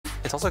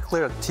It's also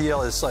clear that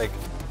TL is like,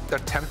 they're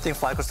tempting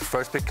FlyQuest to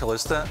first pick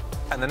Kalista,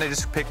 and then they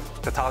just pick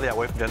the Taliyah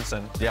away from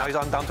Jensen. Yeah. Now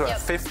he's down to a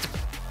 5th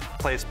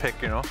place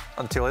pick, you know,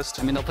 on the tier list.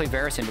 I mean, they'll play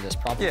Varus into this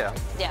probably. Yeah.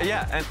 Right?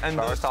 Yeah, and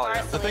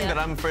the thing that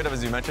I'm afraid of,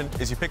 as you mentioned,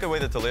 is you pick away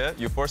the Taliyah,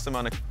 you force him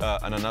on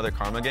another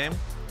Karma game,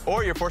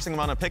 or you're forcing him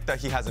on a pick that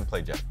he hasn't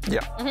played yet.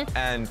 Yeah.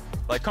 And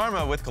like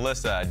Karma with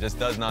Kalista just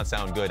does not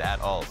sound good at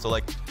all. So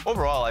like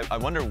overall, I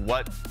wonder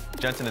what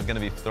Jensen is going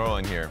to be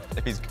throwing here.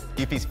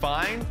 If he's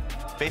fine,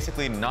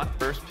 basically not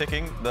first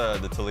picking the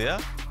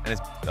Taliyah, and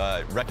is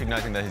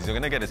recognizing that he's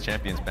going to get his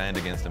champions banned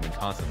against him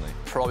constantly.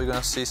 Probably going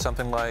to see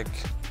something like,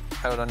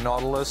 I don't know,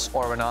 Nautilus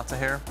or Renekton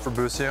here for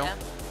Busio. Yeah.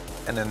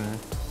 And then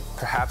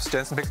perhaps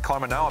Jensen picks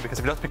Karma now, because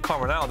if he doesn't pick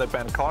Karma now, they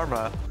ban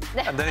Karma.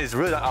 And then he's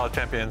really out of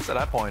champions at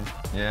that point.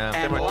 Yeah.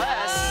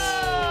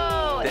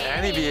 Oh, The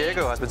Annie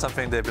Viego has been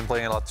something they've been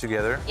playing a lot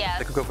together. Yeah.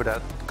 They could go for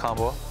that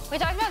combo. We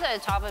talked about that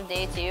at the top of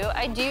day 2.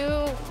 I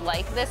do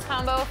like this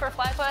combo for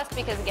FlyQuest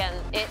because, again,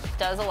 it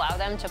does allow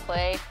them to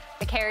play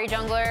the carry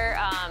jungler.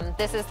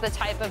 This is the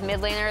type of mid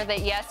laner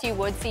that, yes, you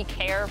would see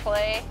Care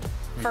play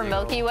for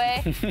Milky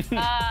Way.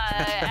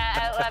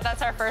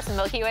 That's our first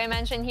Milky Way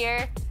mention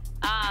here.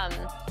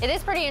 It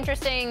is pretty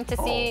interesting to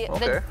see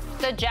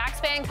the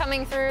Jax ban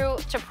coming through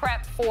to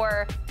prep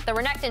for the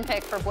Renekton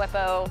pick for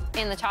Bwipo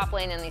in the top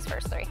lane in these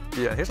first 3.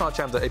 Yeah, here's another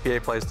champ that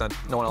APA plays that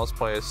no one else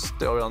plays,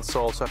 the Orion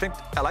Soul. So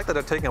I like that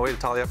they're taking away the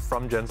Taliyah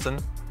from Jensen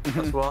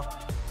as well.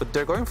 But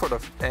they're going for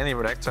the Annie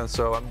Renekton,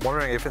 so I'm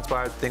wondering if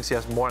Inspired thinks he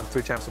has more than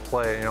 3 champs to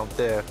play. You know,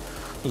 the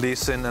Lee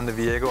Sin and the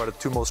Viego are the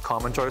 2 most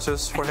common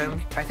choices for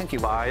him. I think he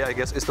will. Vi, I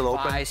guess, is still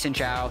open. Vi, Xin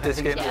Zhao.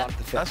 This game,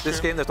 This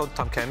game, there's no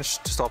Tahm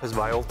Kench to stop his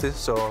Vi ulti,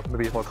 so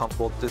maybe he's more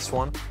comfortable with this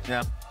one.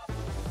 Yeah.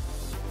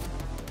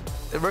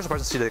 It's very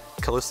surprising to see the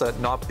Kalista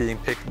not being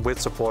picked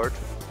with support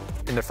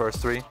in the first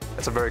 3.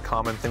 It's a very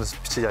common thing to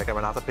see, like a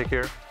Renata pick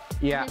here.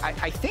 Yeah,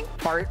 I think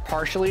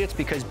partially it's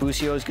because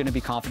Busio is going to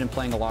be confident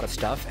playing a lot of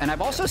stuff. And I've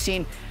also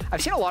seen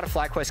a lot of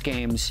FlyQuest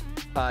games.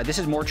 This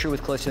is more true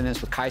with Kalista than it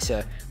is with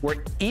Kai'Sa,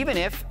 where even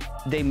if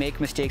they make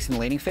mistakes in the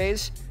laning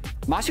phase,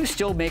 Massu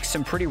still makes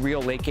some pretty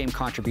real late game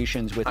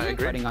contributions with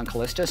fighting on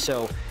Kalista.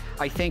 So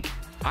I think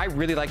I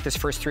really like this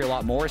first 3 a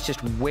lot more. It's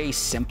just way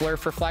simpler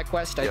for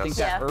FlyQuest. I think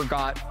that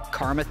Urgot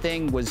Karma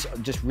thing was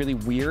just really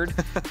weird,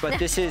 but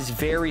this is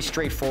very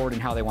straightforward in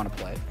how they want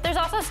to play. There's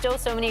also still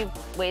so many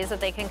ways that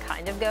they can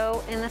kind of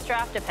go in this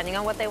draft, depending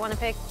on what they want to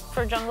pick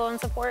for jungle and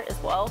support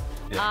as well.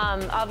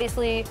 Yeah.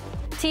 Obviously,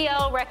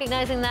 TL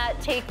recognizing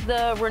that, take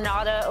the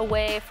Renata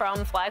away from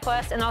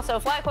FlyQuest, and also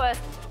FlyQuest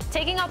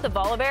taking out the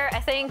Volibear, I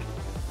think,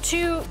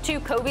 to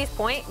Kobe's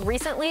point,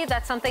 recently,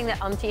 that's something that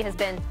Umti has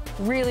been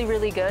really,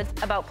 really good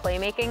about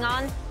playmaking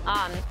on,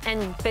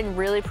 and been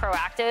really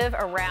proactive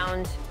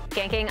around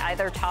ganking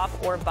either top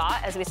or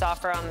bot, as we saw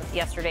from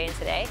yesterday and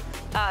today.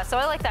 So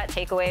I like that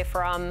takeaway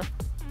from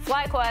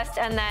FlyQuest,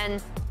 and then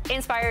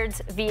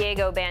Inspired's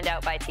Viego banned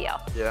out by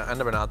TL. Yeah, and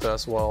the Renata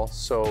as well.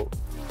 So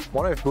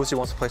wonder if Busio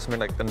wants to play something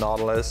like the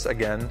Nautilus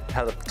again.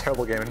 Had a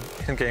terrible game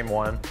in game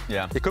 1.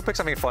 Yeah. He could pick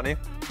something funny,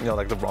 you know,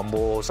 like the Rumble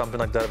or something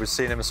like that. We've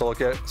seen him in solo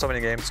queue so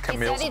many games.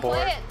 Camille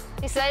support.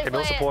 He said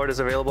Camille support is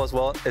available as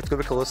well. It's good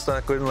with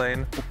Kalista, good in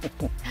lane.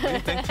 Do you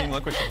think Team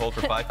Liquid should hold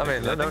for 5 picks? I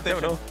mean,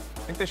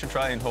 I think they should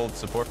try and hold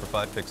support for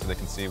 5 picks so they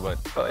can see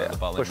what the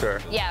bot lane for sure.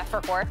 is. Yeah,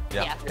 for 4.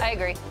 Yeah, I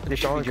agree. The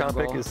Sean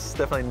pick is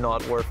definitely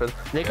not worth it.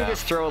 They could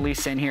just throw a Lee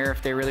Sin here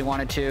if they really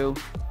wanted to.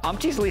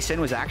 Umti's Lee Sin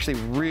was actually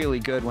really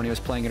good when he was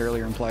playing it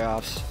earlier in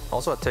playoffs.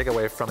 Also a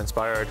takeaway from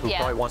Inspired, who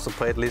probably wants to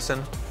play Lee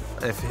Sin.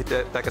 And if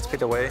that gets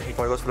picked away, he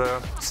probably goes for the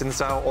Xin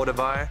Zhao or the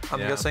Vi, I'm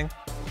guessing.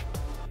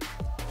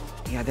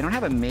 Yeah, they don't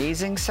have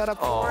amazing setup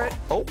for it.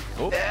 Go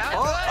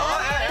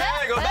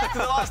back to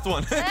the last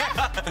one.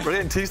 We're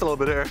getting teased a little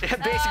bit here. Yeah,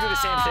 basically the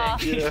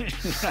same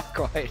thing. Not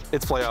quite.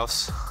 It's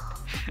playoffs.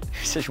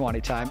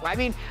 Sejuani time. I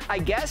mean, I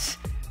guess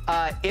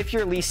if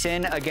you're Lee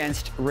Sin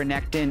against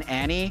Renekton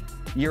Annie,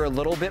 you're a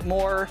little bit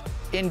more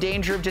in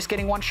danger of just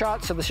getting one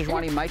shot, so the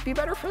Sejuani might be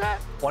better for that.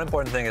 One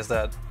important thing is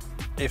that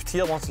if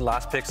TL wants to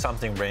last pick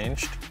something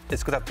ranged,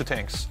 it's good to have 2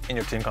 tanks in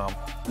your team comp.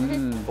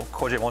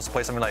 CoreJJ wants to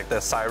play something like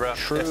the Syra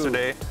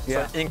yesterday.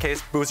 So in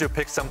case Busio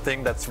picks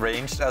something that's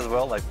ranged as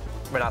well, like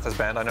Renata's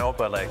banned, I know,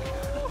 but like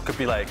could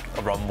be like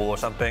a Rumble or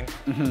something.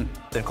 Then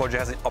CoreJJ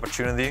has the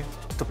opportunity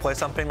to play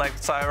something like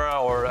Syra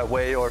or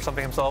Away or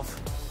something himself.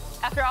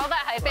 After all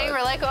that hyping,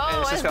 we're like,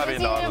 oh, what's Busio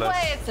going to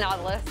play? It's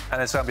Nautilus.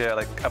 And it's going to be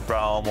like a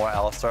Braum or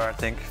Alistar, I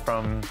think,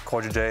 from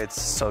CoreJJ. It's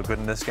so good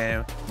in this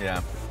game.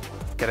 Yeah.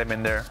 Get him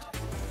in there.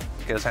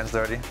 Get his hands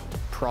dirty.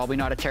 Probably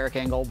not a Taric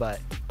angle, but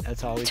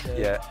that's all we could.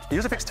 Yeah. He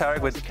usually picks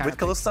Taric with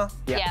Kalista.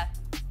 Yeah.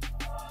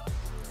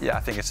 Yeah, I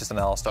think it's just an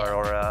Alistar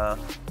or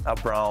a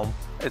Braum.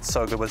 It's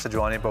so good with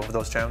Sejuani, both of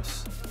those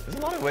champs. There's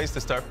a lot of ways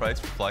to start fights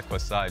for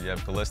FlyQuest side. You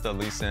have Kalista,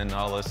 Lee Sin,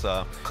 Nautilus.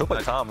 Could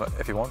play Tahm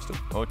if he wants to.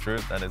 Oh, true.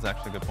 That is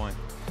actually a good point.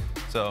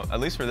 So, at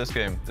least for this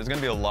game, there's going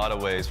to be a lot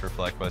of ways for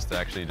FlyQuest to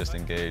actually just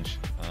engage.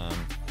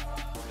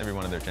 Every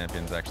one of their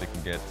champions actually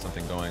can get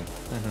something going.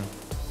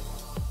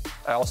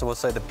 I also will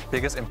say the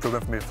biggest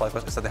improvement for me for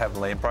FlyQuest is that they have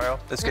lane prio.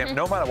 This game,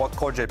 no matter what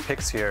CoreJJ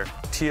picks here,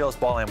 TL's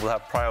ball lane will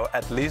have prio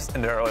at least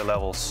in the early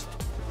levels.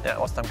 Yeah,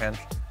 what's time, Kench?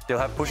 They'll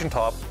have pushing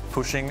top,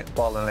 pushing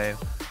ball lane.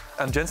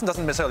 And Jensen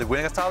doesn't necessarily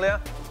win against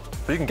Taliyah,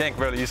 but you can gank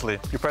very easily.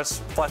 You press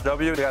flash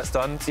W, the guy's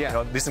stunned. Yeah. You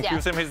know, decent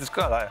Qs him, he's just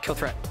gonna die. Kill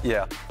threat.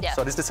 Yeah.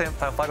 So this is the same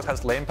time FlyQuest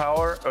has lane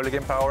power, early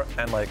game power,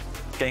 and like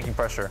ganking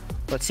pressure.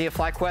 Let's see if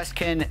FlyQuest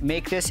can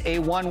make this a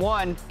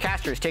 1-1.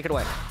 Casters, take it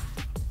away.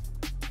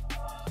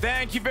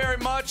 Thank you very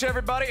much,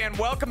 everybody, and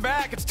welcome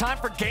back. It's time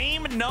for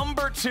game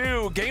number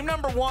 2. Game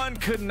number 1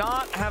 could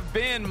not have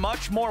been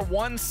much more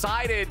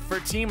one-sided for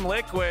Team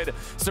Liquid.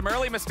 Some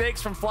early mistakes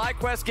from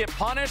FlyQuest get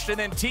punished, and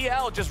then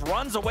TL just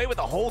runs away with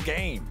the whole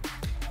game.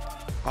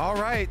 All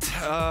right,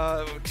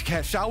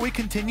 shall we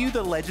continue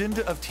the legend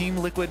of Team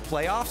Liquid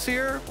playoffs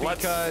here?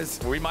 Because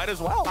we might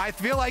as well. I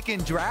feel like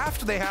in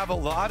draft, they have a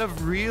lot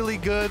of really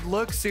good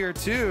looks here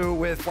too,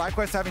 with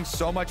FlyQuest having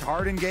so much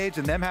hard engage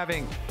and them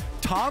having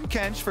Tahm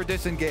Kench for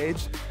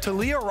disengage,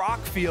 Taliyah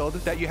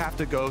Rockfield that you have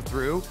to go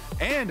through,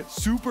 and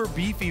super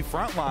beefy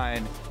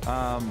frontline.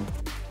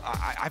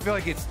 I feel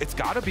like it's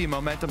got to be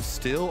momentum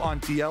still on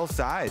TL's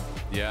side.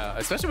 Yeah,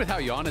 especially with how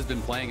Yeon has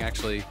been playing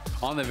actually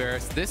on the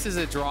Varus. This is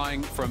a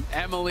drawing from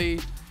Emily.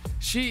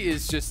 She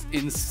is just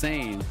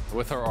insane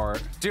with her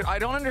art. Dude, I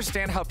don't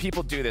understand how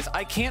people do this.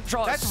 I can't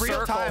draw a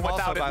circle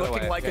without it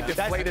looking like a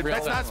deflated.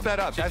 That's not sped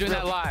up. She's doing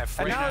that live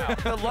right now.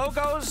 The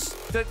logos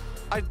that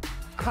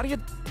how do you,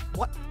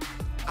 what?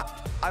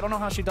 I don't know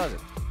how she does it.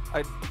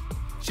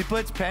 She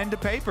puts pen to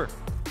paper.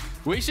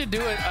 We should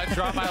do a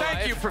Draw My Thank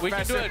Life. you, Professor. We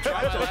could do a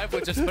Draw My Life,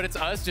 but it's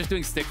us just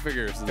doing stick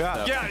figures and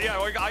stuff. Yeah.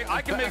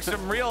 I can make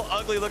some real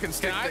ugly looking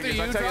stick figures.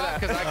 Can either you draw?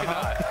 Because I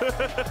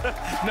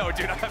cannot. No,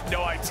 dude, I have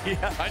no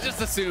idea. I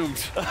just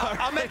assumed.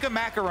 I'll make a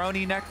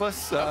macaroni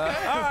necklace. Okay.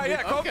 All right,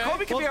 yeah.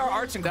 Kobe can be our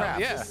arts and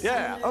crafts.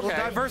 Yeah. Okay. We'll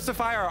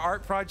diversify our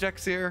art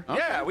projects here. Okay.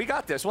 Yeah, we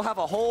got this. We'll have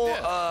a whole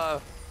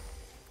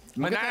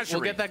menagerie.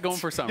 We'll get that going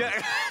for summer.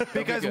 Yeah.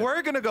 Because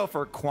we're going to go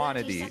for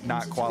quantity,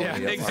 not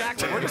quality. Yeah,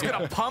 exactly. We're just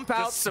going to pump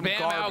out some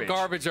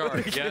garbage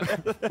art. Yeah.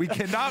 We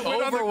cannot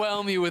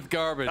overwhelm you with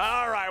garbage.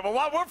 All right. Well,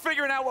 while we're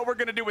figuring out what we're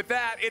going to do with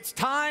that, it's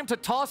time to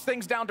toss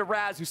things down to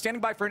Raz, who's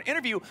standing by for an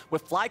interview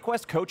with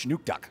FlyQuest coach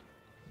Nukeduck.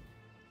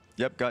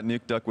 Yep, got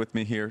Nukeduck with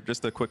me here.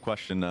 Just a quick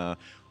question.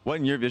 What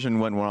in your vision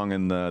went wrong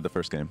in the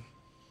first game?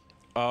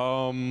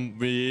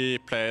 We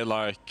played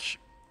like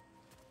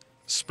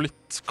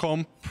split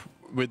comp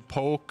with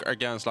poke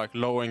against like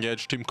low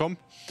engaged team comp.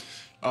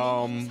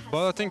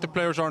 But I think the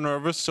players are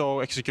nervous,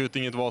 so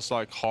executing it was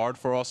like hard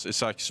for us.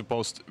 It's like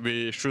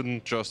we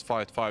shouldn't just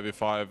fight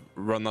 5v5,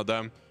 run at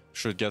them.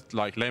 Should get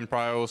like lane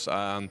prios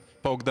and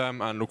poke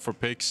them and look for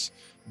picks.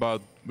 But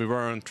we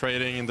weren't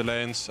trading in the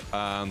lanes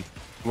and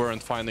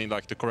weren't finding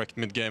like the correct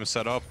mid game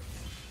setup.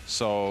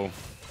 So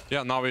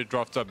yeah, now we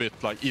dropped a bit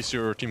like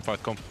easier team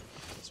fight comp.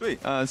 Sweet.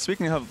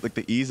 Speaking of like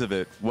the ease of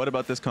it, what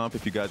about this comp,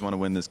 if you guys want to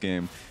win this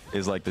game,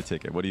 is like the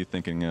ticket? What are you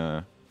thinking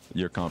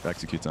your comp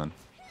executes on?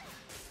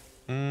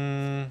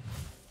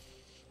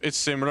 It's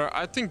similar.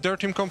 I think their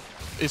team comp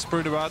is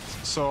pretty bad,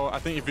 so I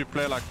think if we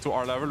play like to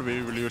our level,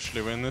 we will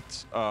usually win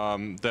it.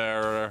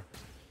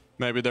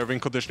 Maybe their win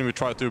condition, we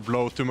try to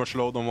blow too much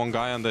load on one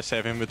guy and they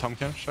save him with Tahm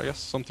Kench, I guess,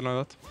 something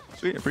like that.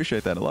 Sweet,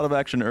 appreciate that. A lot of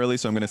action early,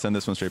 so I'm going to send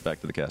this one straight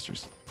back to the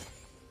casters.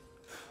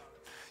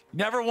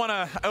 Never want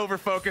to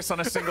over-focus on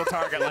a single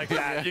target like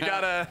that. You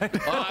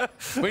gotta...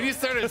 When you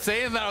started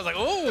saying that, I was like,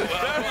 oh,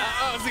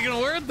 how's he going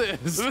to word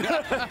this?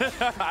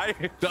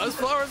 Does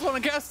Flowers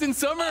want to cast in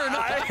summer?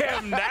 I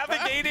am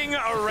navigating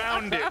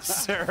around it,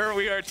 sir.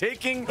 We are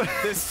taking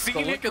the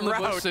scenic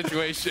route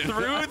situation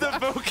through the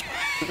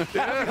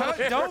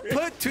vocab. Don't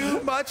put too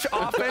much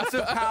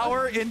offensive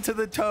power into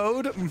the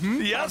Toad.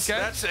 Yes,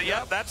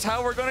 that's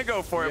how we're going to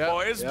go for it,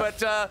 boys. But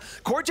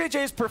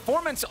CoreJJ's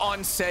performance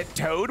on said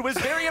Toad was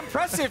very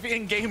impressive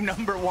in game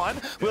number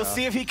 1. We'll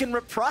see if he can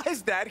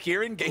reprise that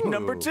here in game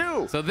number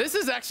 2. So this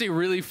is actually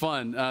really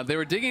fun. They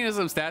were digging into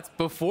some stats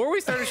before we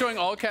started showing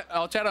all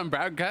chat on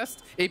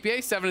broadcast. APA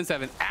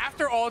 7-7.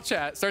 After all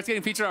chat starts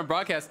getting featured on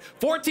broadcast,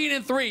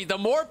 14-3. The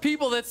more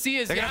people that see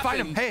his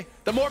yapping,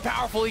 the more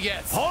powerful he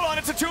gets. Hold on,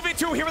 it's a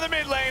 2v2 here in the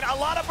mid lane. A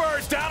lot of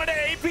birds down into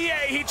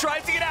APA. He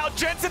tries to get out.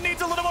 Jensen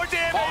needs a little more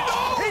damage.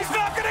 Oh! He's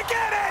not gonna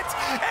get it.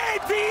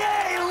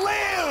 APA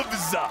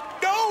lives.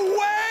 No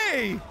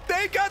way!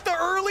 They got the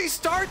early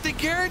start, the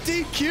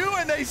guaranteed Q,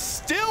 and they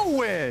still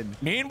win.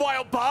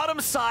 Meanwhile, bottom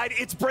side,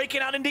 it's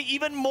breaking out into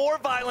even more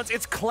violence.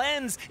 It's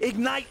Cleanse,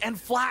 Ignite, and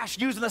Flash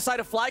used on the side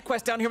of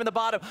FlyQuest down here in the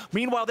bottom.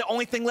 Meanwhile, the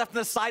only thing left on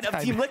the side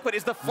of Team Liquid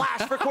is the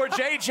Flash for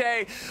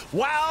CoreJJ.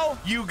 Wow,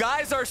 you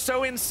guys are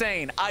so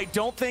insane. I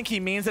don't think he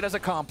means it as a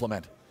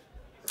compliment.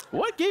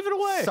 What gave it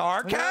away?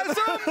 Sarcasm?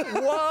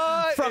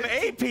 What? From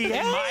APA?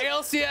 In my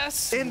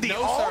LCS? In the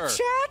all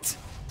chat?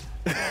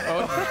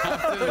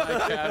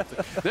 Oh,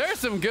 there are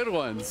some good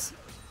ones.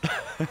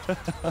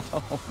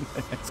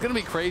 It's going to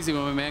be crazy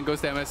when my man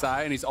goes to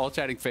MSI and he's all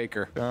chatting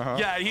Faker.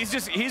 Yeah,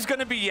 he's going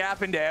to be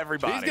yapping to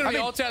everybody. He's going to be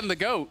all chatting the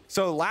GOAT.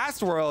 So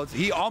last Worlds,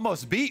 he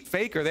almost beat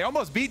Faker. They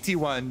almost beat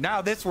T1.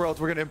 Now this Worlds,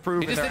 we're going to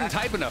improve. He just didn't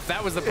type enough.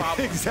 That was the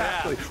problem.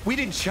 Exactly. Yeah. We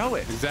didn't show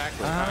it.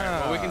 Exactly. All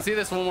right, well, we can see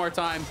this one more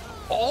time.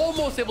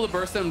 Almost able to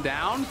burst them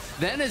down.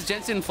 Then as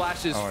Jensen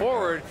flashes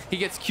forward, he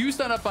gets Q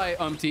stun up by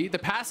Umti. The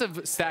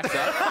passive stacks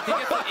up. He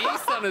gets the A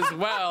stun as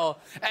well.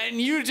 And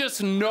you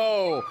just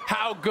know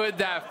how good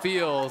that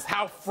feels,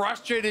 how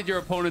frustrated your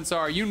opponents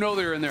are. You know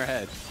they're in their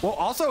head. Well,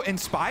 also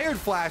Inspired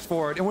flash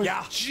forward and was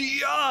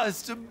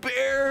just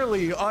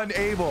barely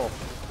unable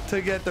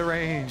to get the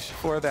range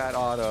for that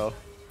auto.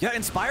 Yeah,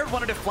 Inspired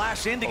wanted to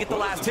flash in to get the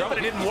last hit, but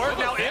it didn't work.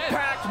 Now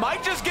Impact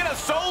might just get a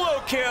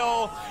solo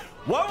kill.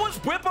 What was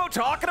Bwipo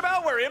talking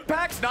about, where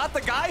Impact's not the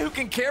guy who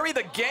can carry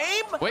the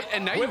game? Wait,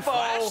 and now you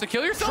flash to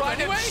kill yourself trying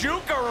to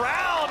juke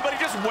around, but he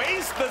just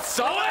wastes the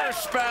summoner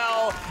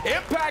spell.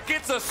 Impact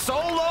gets a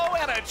solo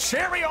and a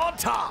cherry on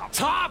top.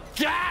 Top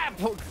gap!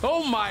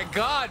 Oh my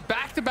god,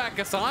 back-to-back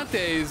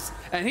Ksantes,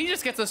 and he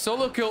just gets a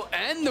solo kill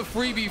and the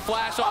freebie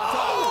flash on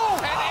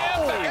top.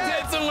 And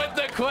Impact hits him with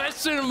the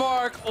question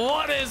mark.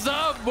 What is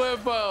up,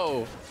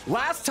 Bwipo?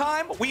 Last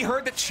time we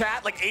heard that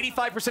chat, like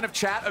 85% of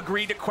chat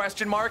agreed to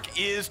question mark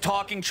is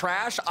talking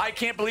trash. I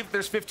can't believe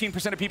there's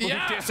 15% of people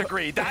who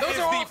disagree. That Those is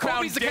are all the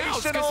Kobe's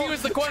accounts because he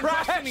was the one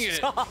questioning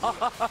it.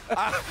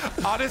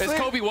 Honestly, it's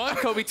Kobe 1,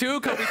 Kobe 2,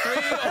 Kobe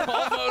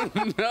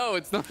 3. No,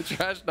 it's not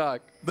trash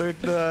talk.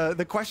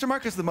 The question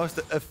mark is the most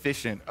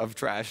efficient of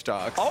trash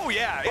talks. Oh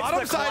yeah,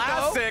 it's the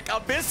classic.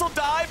 Abyssal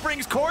dive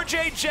brings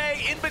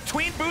CoreJJ in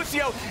between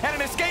Busio and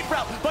an escape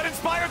route, but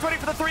Inspired's ready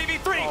for the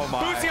 3v3.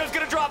 Busio's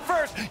gonna drop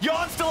first.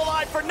 Yeon's still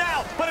alive for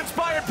now, but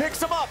Inspired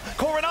picks him up.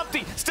 Core and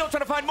Umti still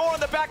trying to find more on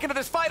the back end of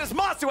this fight as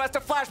Massu has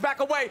to flash back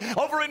away.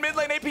 Over in mid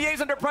lane,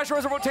 APA's under pressure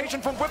as a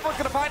rotation from Bwipo's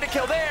gonna find a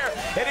kill there.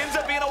 It ends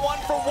up being a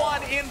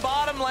 1-for-1 in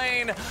bottom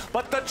lane,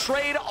 but the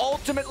trade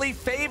ultimately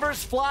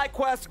favors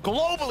FlyQuest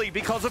globally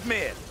because of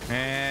mid.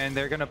 And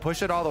they're going to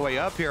push it all the way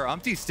up here.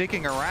 Umti's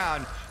sticking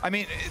around. I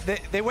mean,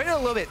 they waited a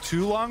little bit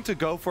too long to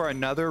go for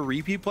another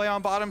repeat play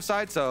on bottom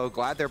side, so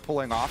glad they're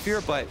pulling off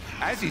here. But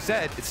as you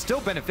said, it's still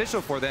beneficial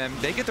for them.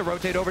 They get to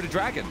rotate over to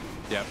Dragon.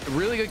 Yeah,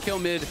 really good kill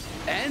mid,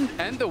 and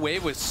the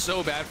wave was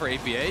so bad for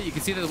APA. You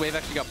can see that the wave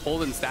actually got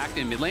pulled and stacked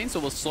in mid lane, so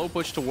we'll slow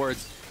push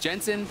towards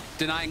Jensen,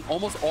 denying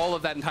almost all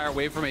of that entire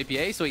wave from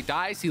APA, so he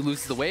dies, he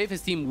loses the wave.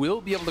 His team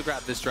will be able to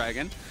grab this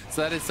dragon,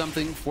 so that is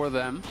something for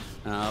them.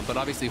 But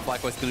obviously,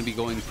 FlyQuest is going to be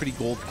going pretty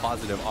gold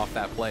positive off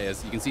that play,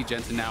 as you can see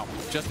Jensen now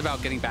just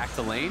about getting back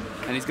to lane,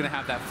 and he's going to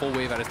have that full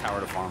wave at his tower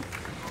to farm.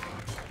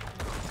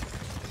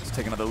 Let's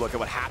take another look at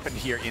what happened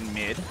here in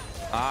mid.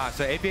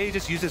 So APA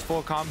just used his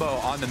full combo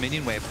on the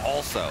minion wave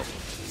also.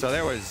 So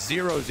there was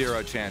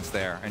 0-0 chance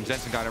there, and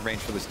Jensen got in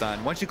range for the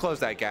stun. Once you close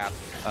that gap,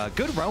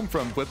 good roam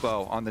from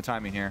Bwipo on the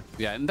timing here.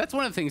 Yeah, and that's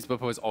one of the things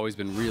Bwipo has always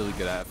been really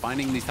good at.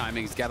 Finding these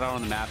timings, get out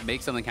on the map,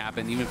 make something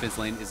happen, even if his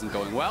lane isn't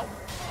going well.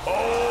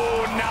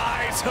 Oh,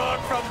 nice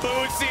hook from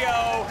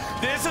Busio.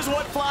 This is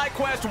what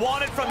FlyQuest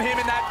wanted from him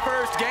in that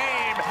first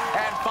game.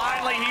 And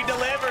finally, he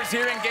delivers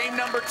here in game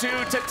number 2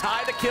 to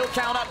tie the kill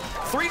count up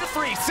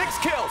 3-3, 6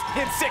 kills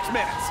in 6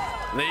 minutes.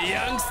 The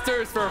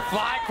youngsters for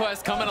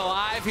FlyQuest coming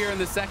alive here in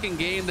the second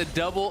game. The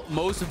double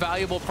most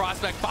valuable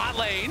prospect bot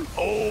lane.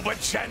 Oh, but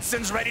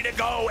Jensen's ready to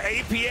go.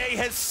 APA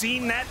has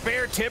seen that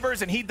bear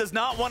Tibbers, and he does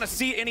not want to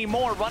see it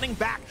anymore. Running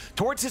back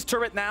towards his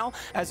turret now,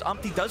 as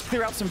Umti does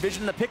clear out some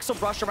vision in the pixel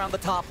brush around the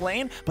top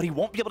lane, but he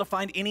won't be able to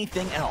find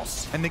anything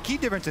else. And the key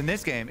difference in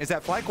this game is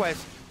that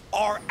FlyQuest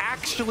are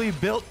actually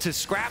built to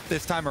scrap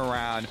this time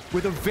around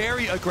with a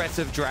very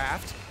aggressive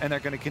draft, and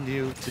they're going to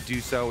continue to do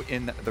so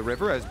in the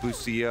river as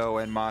Busio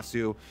and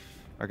Massu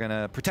are going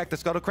to protect the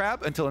Scuttle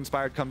Crab until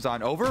Inspired comes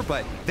on over,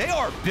 but they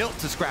are built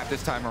to scrap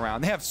this time around.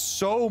 They have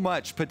so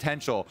much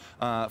potential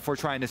for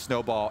trying to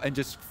snowball and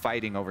just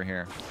fighting over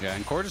here. Yeah,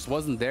 and Core just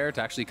wasn't there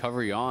to actually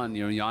cover Yeon.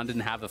 You know, Yeon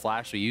didn't have the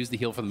flash, so he used the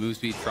heal for the move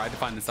speed, tried to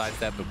find the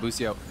sidestep, but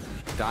Busio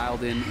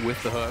dialed in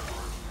with the hook.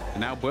 And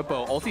now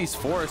Bwipo, ulti's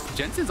forced.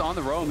 Jensen's on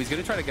the roam. He's going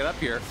to try to get up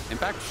here.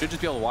 Impact should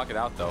just be able to walk it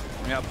out, though.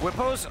 Yeah,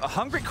 Bwipo's a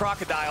hungry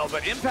crocodile,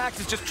 but Impact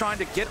is just trying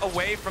to get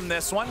away from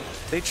this one.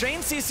 They chain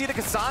CC to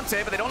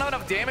Ksante, but they don't have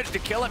enough damage to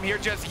kill him here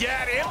just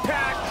yet.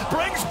 Impact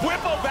brings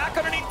Bwipo back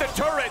underneath the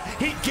turret.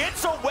 He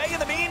gets away in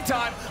the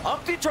meantime.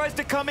 Umti tries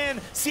to come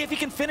in, see if he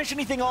can finish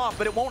anything off,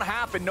 but it won't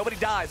happen. Nobody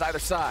dies either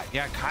side.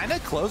 Yeah, kind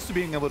of close to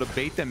being able to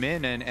bait them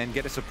in and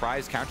get a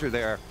surprise counter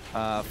there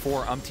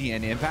for Umti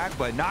and Impact,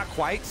 but not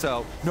quite,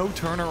 so no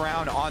turnaround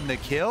on the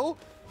kill.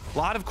 A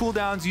lot of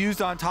cooldowns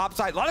used on top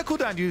side. A lot of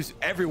cooldowns used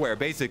everywhere,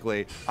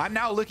 basically. I'm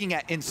now looking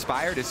at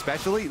Inspired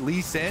especially. Lee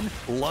Sin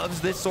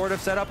loves this sort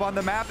of setup on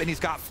the map, and he's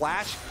got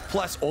Flash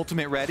plus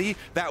Ultimate ready.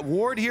 That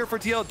ward here for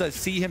TL does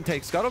see him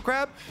take Scuttle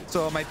Crab,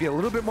 so it might be a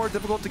little bit more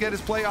difficult to get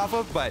his play off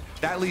of, but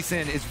that Lee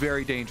Sin is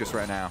very dangerous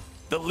right now.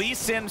 The Lee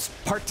Sin's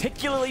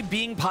particularly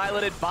being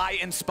piloted by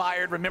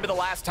Inspired. Remember the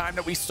last time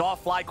that we saw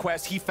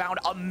FlyQuest, he found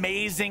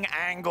amazing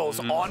angles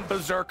on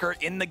Berserker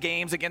in the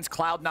games against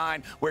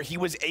Cloud9, where he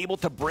was able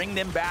to bring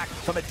them back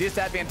from a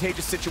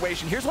disadvantageous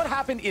situation. Here's what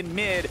happened in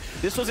mid.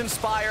 This was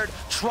Inspired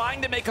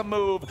trying to make a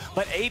move,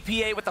 but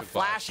APA with the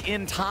flash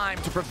in time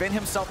to prevent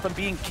himself from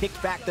being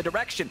kicked back the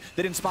direction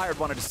that Inspired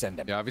wanted to send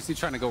him. Yeah, obviously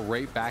trying to go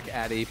right back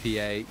at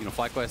APA. You know,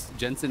 FlyQuest,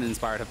 Jensen, and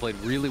Inspired have played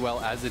really well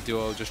as a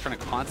duo, just trying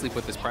to constantly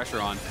put this pressure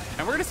on.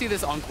 And we're going to see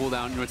this on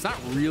cooldown. You know, it's not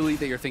really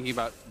that you're thinking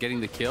about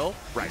getting the kill.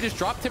 Right. You just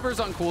drop tippers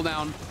on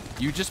cooldown.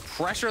 You just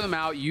pressure them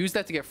out, use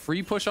that to get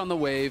free push on the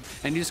wave,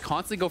 and you just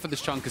constantly go for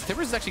this chunk, because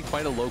tippers is actually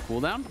quite a low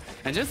cooldown.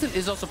 And Jensen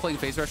is also playing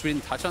Phase Rush. We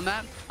didn't touch on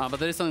that, but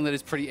that is something that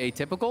is pretty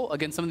atypical.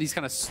 Against some of these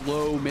kind of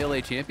slow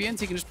melee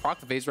champions, he can just proc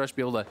the Phase Rush,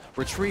 be able to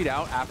retreat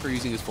out after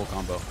using his full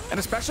combo.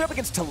 And especially up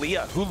against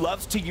Taliyah, who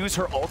loves to use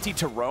her ulti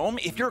to roam,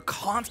 if you're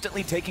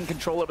constantly taking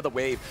control over the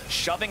wave,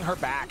 shoving her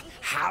back,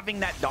 having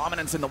that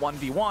dominance in the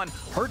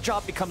 1v1, her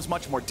job becomes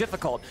much more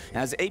difficult,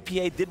 as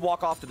APA did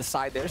walk off to the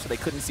side there, so they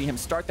couldn't see him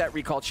start that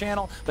recall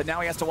channel, but now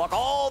he has to walk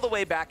all the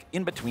way back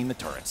in between the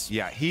turrets.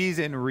 Yeah, he's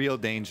in real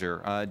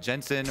danger.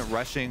 Jensen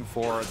rushing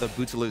for the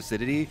boots of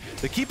lucidity.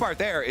 The key part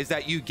there is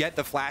that you get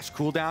the flash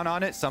cooldown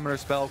on it, summoner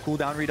spell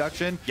cooldown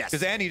reduction. Yes.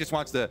 Because Andy just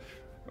wants to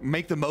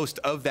make the most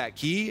of that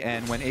key,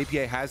 and when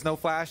APA has no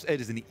flash, it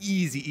is an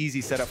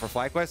easy setup for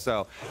FlyQuest.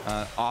 So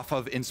off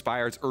of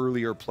Inspired's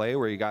earlier play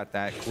where you got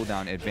that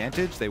cooldown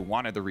advantage, they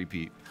wanted the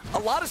repeat. A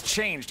lot has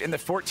changed in the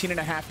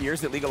 14.5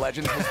 years that League of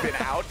Legends has been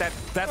out. That's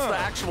the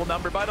actual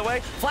number, by the way.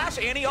 Flash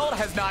anti-ult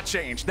has not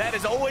changed. That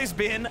has always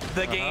been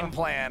the game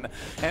plan.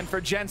 And for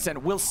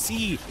Jensen, we'll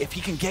see if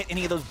he can get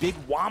any of those big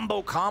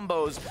wombo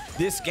combos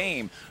this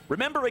game.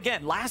 Remember,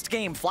 again, last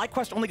game,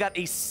 FlyQuest only got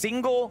a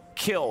single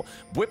kill.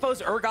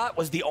 Bwipo's Urgot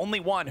was the only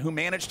one who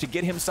managed to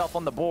get himself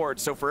on the board.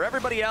 So for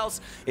everybody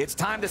else, it's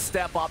time to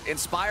step up.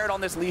 Inspired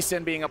on this Lee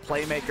Sin being a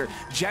playmaker.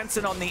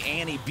 Jensen on the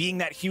Annie being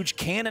that huge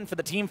cannon for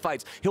the team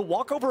fights. He'll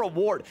walk over a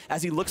ward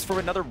as he looks for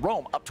another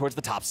roam up towards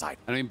the top side.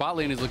 I mean, bot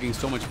lane is looking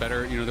so much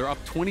better. You know, they're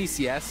up 20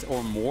 CS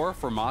or more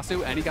for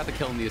Massu, and he got the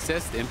kill in the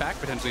assist.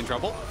 Impact potentially in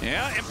trouble.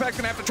 Yeah, Impact's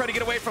gonna have to try to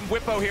get away from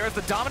Bwipo here as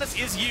the dominance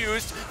is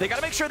used. They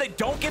gotta make sure they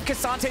don't give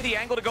Ksante the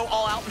angle to go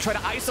all out and try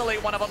to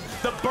isolate one of them.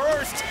 The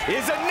burst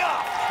is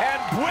enough,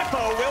 and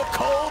Bwipo will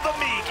cull the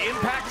meek.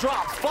 Impact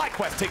drops.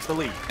 FlyQuest takes the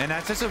lead. And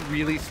that's just a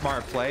really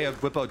smart play of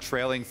Bwipo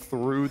trailing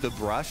through the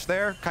brush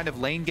there. Kind of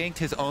lane ganked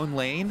his own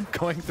lane,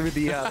 going through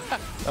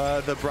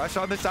the brush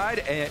on the side.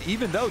 And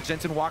even though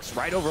Jensen walks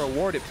right over a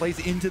ward, it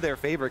plays into their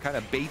favor, kind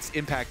of baits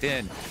Impact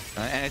in.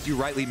 And as you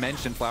rightly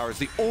mentioned, Flowers,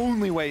 the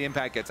only way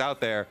Impact gets out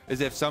there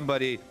is if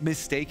somebody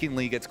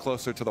mistakenly gets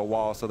closer to the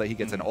wall so that he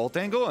gets an ult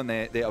angle, and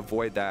they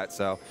avoid that.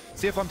 So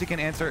see if Umti can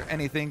answer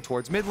anything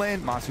towards mid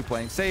lane. Massu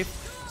playing safe,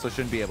 so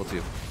shouldn't be able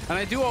to. And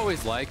I do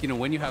always like, you know,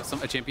 when you have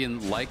a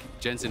champion like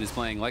Jensen is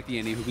playing, like the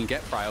Annie, who can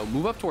get prio,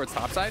 move up towards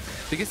topside,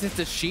 because it's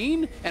a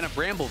Sheen and a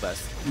Bramble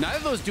Vest. Neither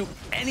of those do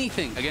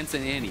anything against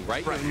an Annie,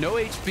 right? You have no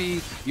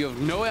HP, you have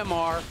no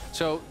MR,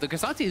 so the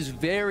Ksante is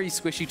very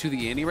squishy to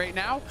the Annie right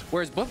now,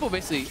 whereas Bwipo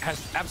basically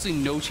has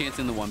absolutely no chance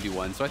in the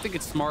 1v1. So I think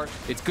it's smart,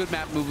 it's good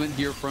map movement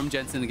here from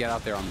Jensen to get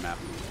out there on the map.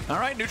 All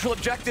right, neutral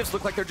objectives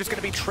look like they're just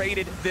going to be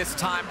traded this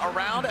time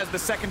around as the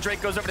second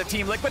Drake goes over to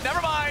Team Liquid.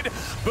 Never mind.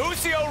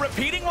 Busio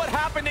repeating what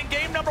happened in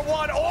game number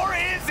 1, or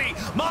is he?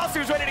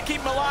 Massu's ready to keep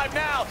him alive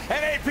now,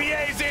 and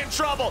APA's in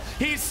trouble.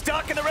 He's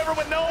stuck in the river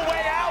with no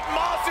way out.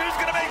 Massu's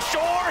going to make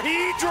sure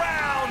he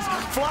drowns.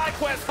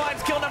 FlyQuest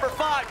finds kill number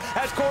 5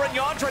 as Core and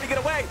Yeon try to get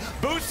away.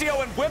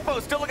 Busio and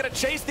Bwipo still looking to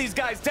chase these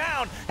guys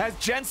down as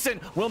Jensen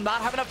will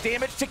not have enough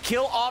damage to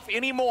kill off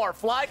anymore.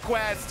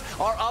 FlyQuest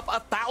are up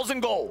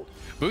 1,000 gold.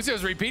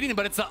 Busio's repeating,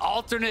 but it's the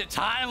alternate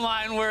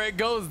timeline where it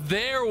goes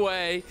their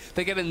way.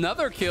 They get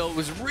another kill. It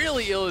was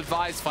really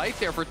ill-advised fight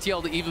there for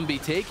TL to even be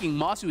taking.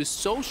 Massu is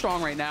so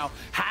strong right now,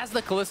 has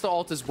the Kalista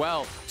ult as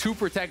well to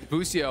protect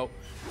Busio.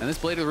 And this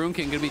Blade of the Rune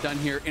King going to be done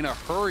here in a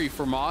hurry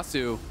for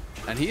Massu,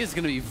 and he is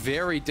going to be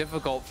very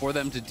difficult for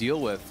them to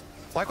deal with.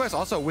 FlyQuest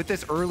also, with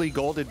this early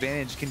gold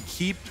advantage, can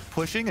keep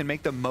pushing and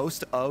make the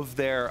most of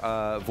their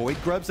Void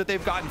Grubs that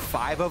they've gotten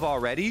 5 of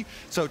already.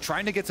 So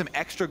trying to get some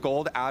extra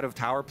gold out of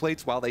tower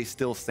plates while they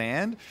still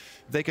stand.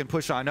 They can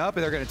push on up,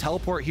 and they're going to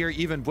teleport here.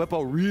 Even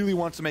Bwipo really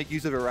wants to make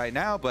use of it right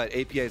now, but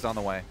APA is on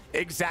the way.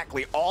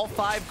 Exactly. All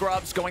 5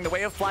 grubs going the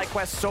way of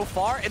FlyQuest so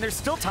far, and there's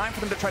still time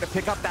for them to try to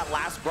pick up that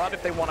last grub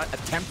if they want to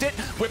attempt it.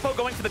 Bwipo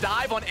going for the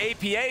dive on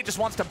APA, just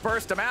wants to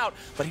burst him out,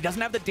 but he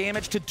doesn't have the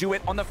damage to do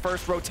it on the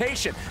first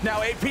rotation.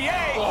 Now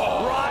APA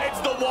rides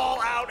the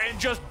wall out and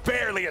just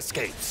barely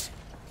escapes.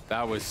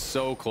 That was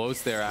so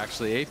close there,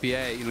 actually.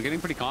 APA, you know, getting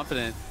pretty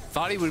confident.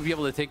 Thought he would be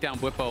able to take down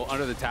Bwipo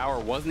under the tower.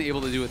 Wasn't able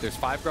to do it. There's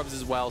 5 grubs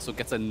as well, so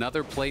gets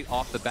another plate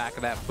off the back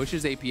of that.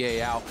 Pushes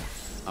APA out.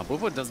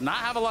 Bwipo does not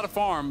have a lot of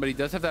farm, but he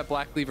does have that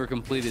Black Cleaver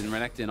completed, and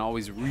Renekton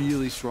always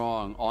really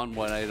strong on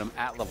one item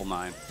at level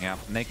 9. Yeah,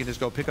 and they can just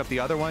go pick up the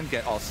other one,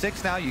 get all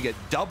 6 now, you get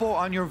double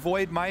on your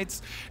Void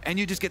Mites, and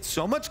you just get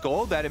so much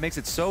gold that it makes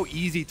it so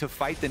easy to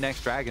fight the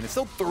next dragon. It's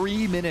still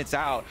 3 minutes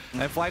out,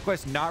 and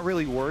FlyQuest not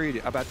really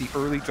worried about the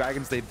early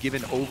dragons they've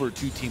given over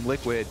to Team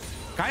Liquid.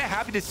 Kind of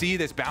happy to see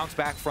this bounce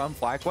back from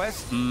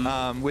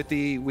FlyQuest with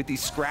the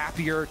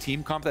scrappier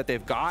team comp that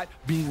they've got,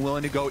 being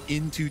willing to go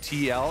into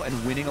TL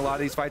and winning a lot of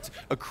these fights,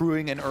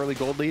 accruing an early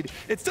gold lead.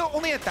 It's still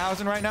only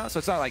 1,000 right now, so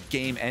it's not like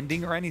game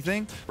ending or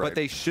anything, but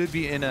they should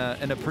be in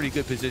a pretty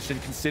good position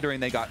considering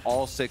they got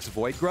all 6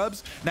 Void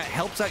Grubs. And that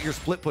helps out your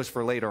split push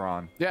for later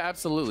on. Yeah,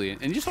 absolutely.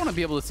 And you just want to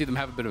be able to see them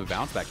have a bit of a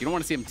bounce back. You don't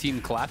want to see them team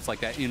collapse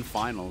like that in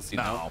finals, you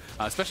know?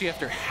 Especially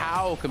after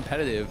how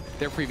competitive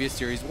their previous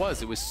series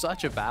was. It was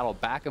such a battle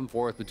back and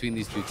forth between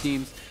these two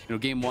teams. You know,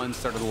 game 1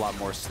 started a lot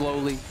more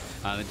slowly,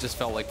 and it just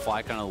felt like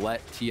Fly kind of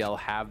let TL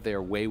have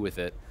their way with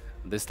it.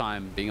 This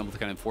time, being able to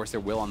kind of enforce their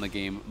will on the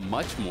game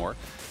much more.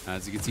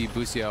 As you can see,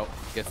 Busio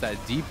gets that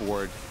deep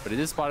ward, but it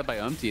is spotted by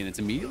Umti, and it's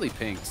immediately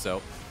pinged,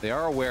 so they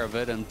are aware of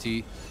it.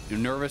 Umti, you're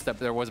nervous that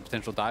there was a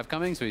potential dive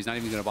coming, so he's not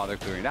even going to bother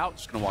clearing it out.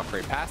 Just going to walk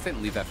right past it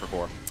and leave that for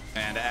Core.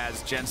 And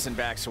as Jensen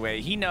backs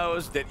away, he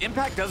knows that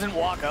Impact doesn't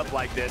walk up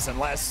like this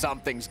unless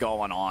something's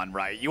going on,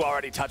 right? You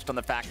already touched on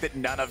the fact that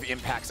none of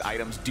Impact's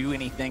items do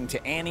anything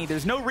to Annie.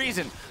 There's no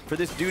reason for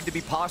this dude to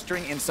be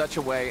posturing in such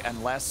a way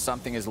unless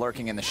something is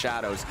lurking in the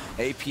shadows.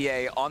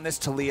 APA on this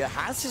Taliyah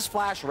has his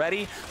flash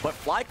ready, but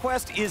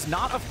FlyQuest is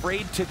not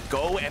afraid to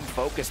go and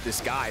focus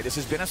this guy. This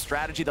has been a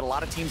strategy that a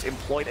lot of teams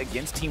employed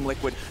against Team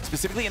Liquid,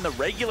 specifically in the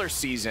regular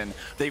season.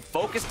 They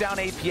focused down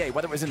APA,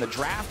 whether it was in the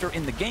draft or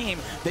in the game.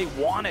 They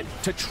wanted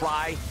to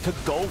try to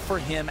go for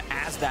him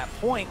as that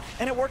point,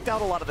 and it worked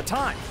out a lot of the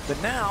time.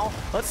 But now,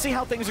 let's see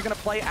how things are going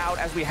to play out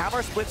as we have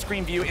our split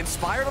screen view.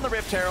 Inspired on the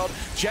Rift Herald,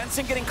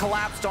 Jensen getting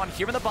collapsed on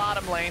here in the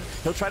bottom lane.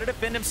 He'll try to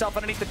defend himself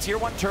underneath the tier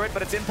 1 turret,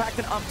 but it's Impact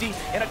and Umti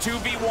in a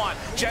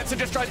 2v1. Jensen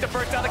just tries to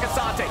burst down the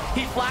Ksante.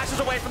 He flashes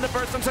away from the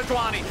burst from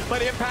Sejuani,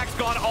 but Impact's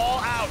gone all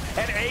out,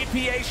 and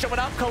APA showing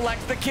up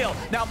collects the kill.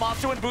 Now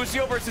Massu and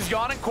Busio versus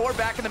Yeon and Core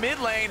back in the mid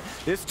lane.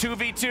 This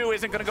 2v2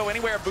 isn't going to go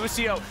anywhere.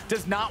 Busio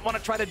does not want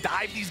to try to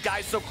dive these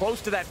guys so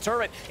close to that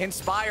turret.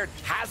 Inspired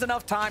has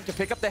enough time to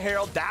pick up the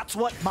Herald. That's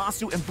what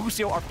Massu and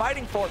Busio are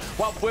fighting for,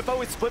 while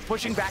Bwipo is split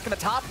pushing back in the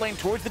top lane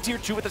towards the tier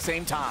 2 at the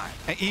same time.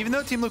 And even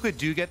though Team Liquid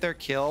do get their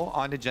kill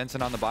onto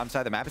Jensen on the bottom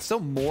side of the map, it's still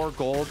more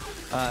gold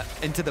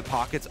into the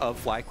pockets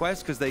of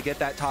FlyQuest because they get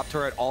that top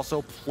turret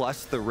also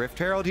plus the Rift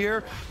Herald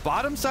here.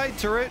 Bottom side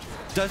turret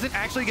doesn't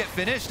actually get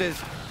finished as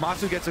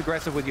Massu gets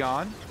aggressive with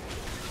Yeon.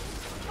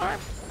 All right,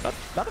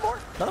 nothing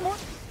more.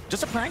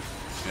 Just a prank.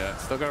 Yeah,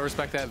 still got to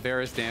respect that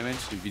Varus damage.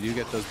 If you do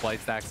get those blight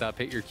stacks up,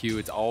 hit your Q,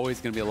 it's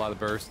always going to be a lot of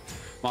burst.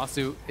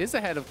 Massu is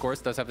ahead, of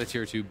course, does have the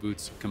tier 2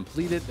 boots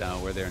completed,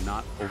 where they're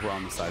not over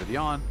on the side of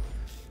Yeon.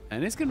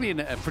 And it's going to be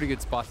in a pretty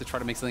good spot to try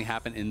to make something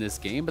happen in this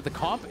game, but the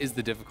comp is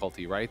the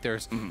difficulty, right?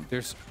 There's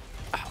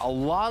a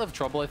lot of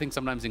trouble, I think,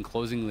 sometimes in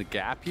closing the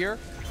gap here.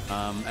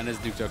 And as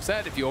Duke Joke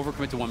said, if you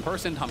overcommit to one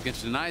person, Tahm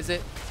denies it,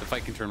 the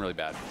fight can turn really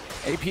bad.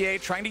 APA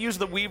trying to use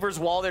the Weaver's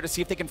Wall there to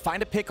see if they can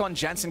find a pick on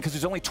Jensen, because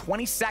there's only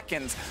 20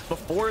 seconds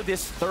before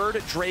this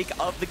third Drake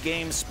of the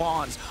game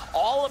spawns.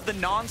 All of the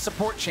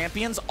non-support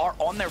champions are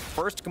on their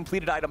first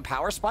completed item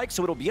power spike,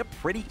 so it'll be a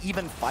pretty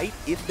even fight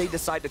if they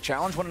decide to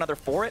challenge one another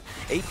for it.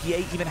 APA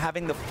even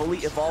having the fully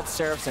evolved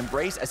Seraph's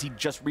Embrace, as he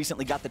just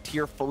recently got the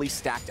tier fully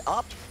stacked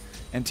up.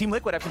 And Team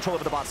Liquid have control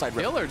over the bot side.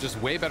 Hill are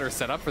just way better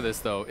set up for this,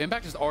 though.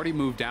 Impact has already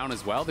moved down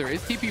as well. There is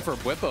TP for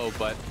Bwipo,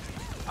 but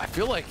I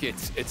feel like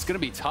it's going to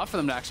be tough for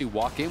them to actually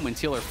walk in when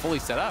Teal are fully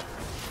set up.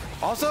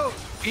 Also,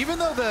 even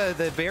though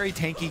the very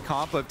tanky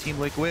comp of Team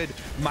Liquid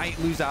might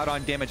lose out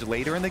on damage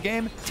later in the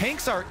game,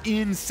 tanks are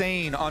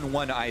insane on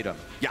one item.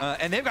 Yeah.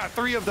 And they've got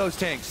 3 of those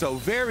tanks, so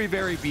very,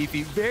 very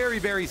beefy, very,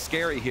 very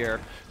scary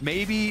here.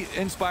 Maybe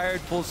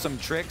Inspired pulls some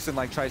tricks and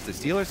like tries to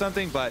steal or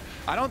something, but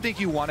I don't think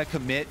you want to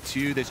commit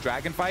to this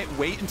dragon fight.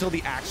 Wait until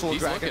the actual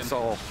Dragon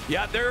Soul.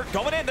 Yeah, they're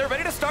going in. They're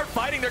ready to start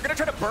fighting. They're going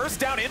to try to burst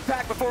down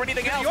Impact before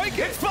anything else.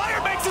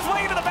 Inspired makes his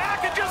way into the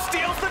back and just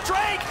steals the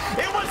Drake.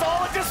 It was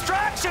all a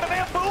distraction, a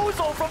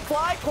bamboozle from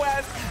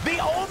FlyQuest. The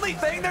only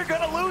thing they're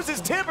going to lose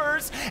is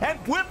Tibbers,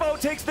 and Bwipo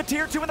takes the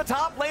tier 2 in the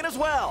top lane as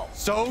well.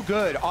 So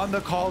good on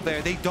the call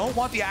there. They don't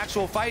want the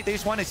actual fight. They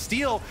just want to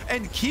steal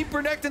and keep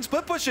Renekton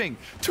split pushing.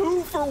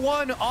 2 for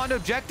 1 on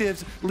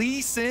objectives.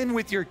 Lee Sin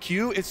with your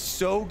Q is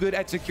so good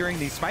at securing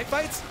these smite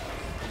fights.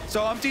 So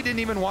Umti didn't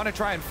even want to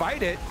try and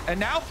fight it. And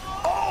now,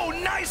 oh,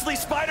 nicely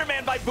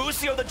Spider-Man by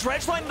Busio. The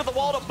dredge line into the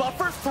wall to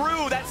buffer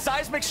through that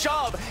seismic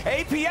shove.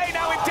 APA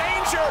now in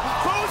danger.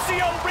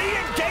 Busio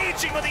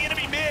re-engaging with the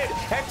enemy mid.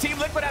 And Team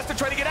Liquid has to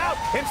try to get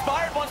out.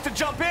 Inspired wants to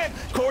jump in.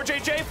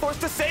 CoreJJ forced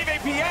to save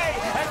APA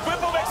as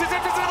Bwipo makes his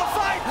entrance into the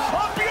fight.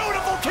 A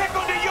beautiful kick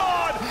onto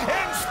Yeon.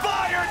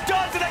 Inspired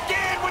does it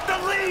again with the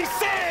Lee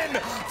Sin.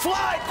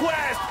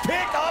 FlyQuest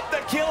pick up the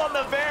kill on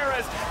the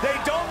Varus. They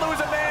don't lose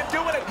a man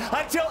doing it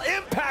until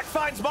Impact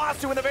finds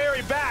Massu in the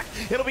very back.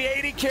 It'll be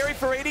AD carry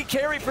for AD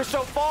carry for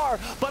so far,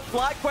 but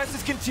FlyQuest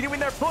is continuing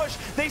their push.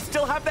 They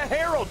still have the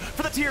Herald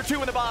for the tier 2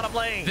 in the bottom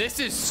lane. This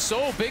is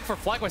so big for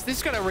FlyQuest.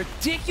 This got a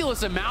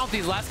ridiculous amount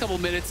these last couple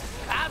minutes.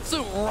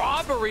 Absolute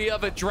robbery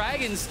of a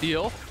Dragon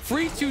Steal.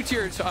 Free tier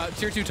 2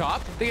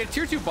 top. They get a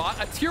tier 2 bot,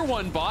 a tier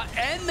 1 bot,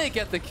 and they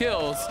get the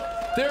kills.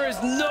 There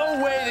is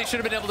no way they should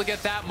have been able to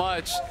get that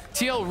much.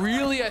 TL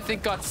really, I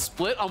think, got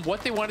split on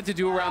what they wanted to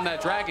do around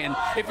that dragon.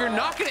 If you're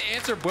not going to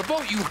answer Bwipo,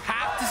 you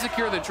have to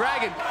secure the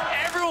dragon.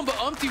 Everyone but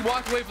Umti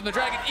walked away from the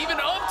dragon. Even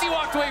Umti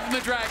walked away from the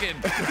dragon.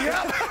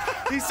 Yeah,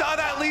 he saw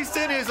that Lee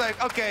Sin. He was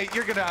like, okay,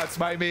 you're going to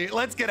outsmite me.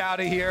 Let's get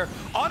out of here.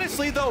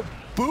 Honestly, though,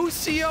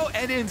 Busio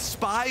and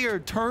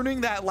Inspired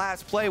turning that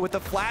last play with the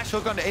flash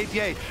hook onto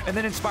APA, and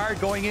then Inspired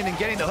going in and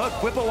getting the hook.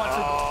 Bwipo wants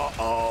to...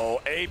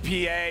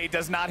 APA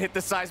does not hit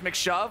the seismic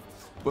shove.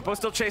 Bwipo's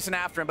still chasing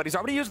after him, but he's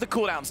already used the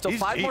cooldown. Still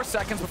 5 more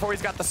seconds before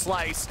he's got the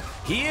slice.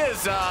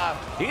 He's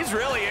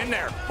really in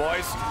there,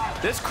 boys.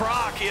 This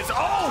Croc is,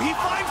 he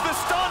finds the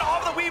stun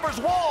off the Weaver's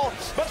wall,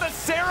 but the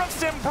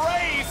Seraph's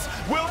Embrace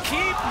will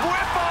keep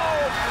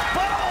Bwipo,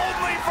 but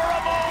only for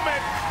a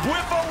moment.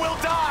 Bwipo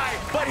will die,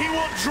 but he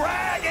will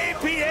drag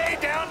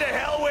APA down to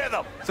hell with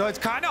him. So it's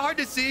kind of hard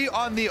to see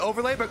on the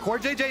overlay, but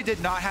CoreJJ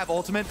did not have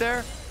ultimate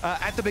there.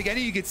 At the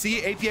beginning, you could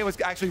see APA was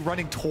actually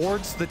running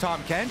towards the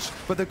Tahm Kench,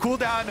 but the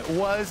cooldown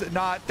was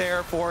not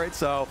there for it,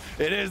 so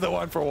it is the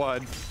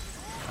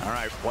 1-for-1. All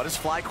right, what does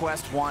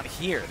FlyQuest want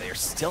here? They are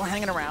still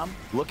hanging around,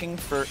 looking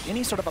for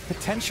any sort of a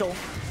potential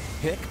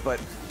pick, but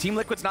Team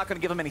Liquid's not going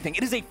to give them anything.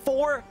 It is a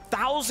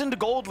 4,000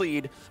 gold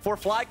lead for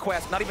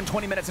FlyQuest, not even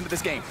 20 minutes into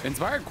this game.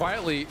 Inspired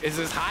quietly is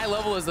as high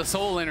level as the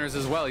solo laners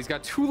as well. He's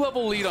got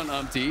 2-level lead on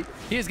Umti.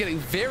 He is getting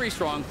very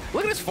strong.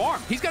 Look at his farm.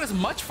 He's got as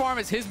much farm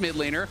as his mid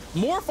laner,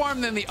 more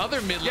farm than the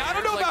other mid laner. Yeah, I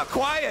don't know about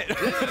quiet.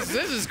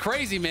 This is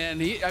crazy, man.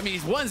 I mean,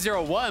 he's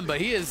 1-0-1, but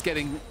he is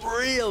getting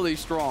really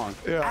strong.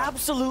 Yeah.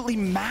 Absolutely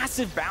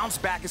massive bounce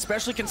back,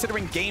 especially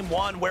considering game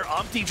 1 where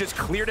Umti just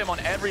cleared him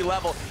on every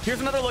level. Here's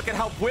another look at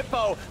how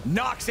Bwipo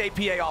knocks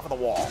APA off of the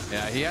wall.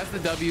 Yeah, he has the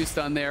W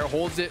stun there,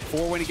 holds it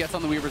for when he gets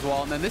on the Weaver's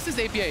wall, and then this is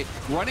APA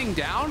running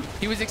down.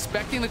 He was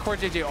expecting the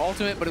CoreJJ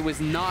ultimate, but it was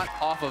not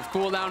off of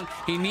cooldown.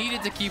 He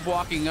needed to keep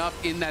walking up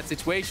in that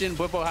situation.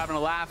 Bwipo having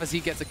a laugh as he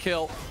gets a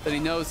kill that he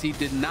knows he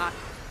did not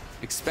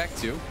expect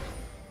to.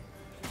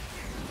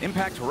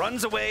 Impact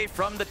runs away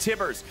from the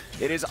Tibbers.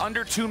 It is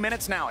under 2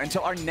 minutes now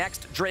until our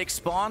next Drake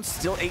spawns.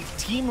 Still a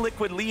Team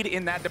Liquid lead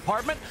in that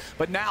department,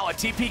 but now a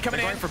TP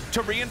coming in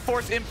to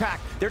reinforce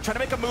Impact. They're trying to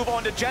make a move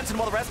on to Jensen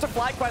while the rest of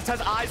FlyQuest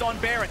has eyes on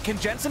Baron. Can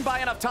Jensen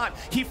buy enough time?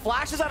 He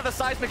flashes out of the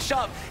seismic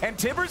shove, and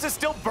Tibbers is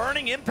still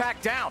burning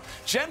Impact down.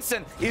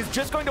 Jensen is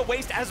just going to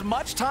waste as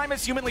much time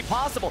as humanly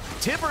possible.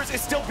 Tibbers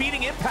is still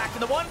beating Impact in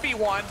the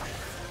 1v1.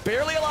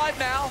 Barely alive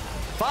now.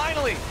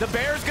 Finally, the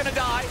Bear's gonna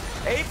die.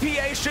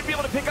 APA should be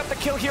able to pick up the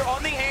kill here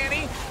on the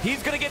Annie.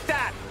 He's gonna get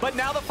that, but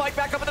now the fight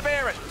back up with the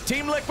Baron.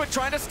 Team Liquid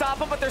trying to stop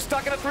him, but they're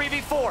stuck in a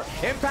 3v4.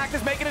 Impact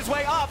is making his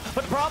way up,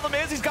 but the problem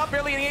is he's got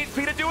barely any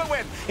HP to do it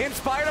with.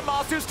 Inspired and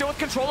Massu still with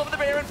control over the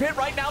Baron pit.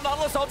 Right now,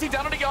 Nautilus ulti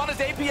down on Yeon as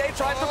APA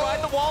tries to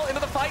ride the wall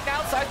into the fight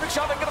now. Seismic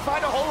shove ain't gonna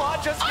find a whole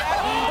lot just yet.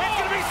 It's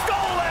gonna be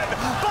stolen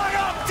by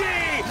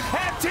Umti,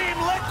 and Team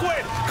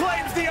Liquid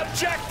claims the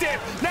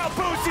objective. Now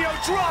Busio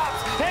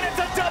drops, and it's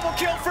a double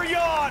kill for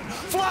Yeon.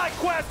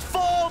 FlyQuest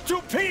fall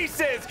to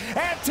pieces,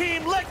 and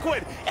Team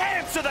Liquid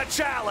answer the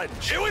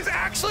challenge. It was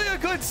actually a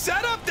good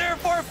setup there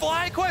for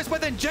FlyQuest,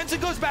 but then Jensen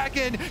goes back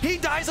in. He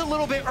dies a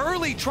little bit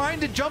early, trying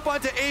to jump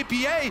onto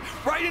APA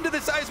right into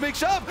the seismic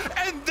shove,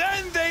 and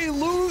then they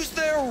lose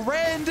their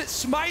Rend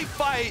smite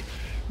fight.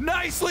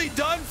 Nicely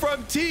done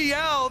from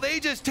TL. They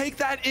just take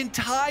that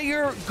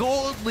entire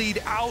gold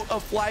lead out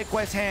of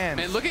FlyQuest's hands.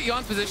 And look at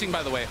Yeon's positioning,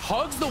 by the way.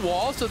 Hugs the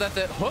wall so that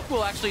the hook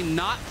will actually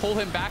not pull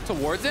him back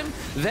towards him.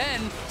 Then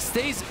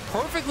stays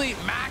perfectly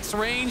max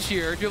range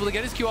here to be able to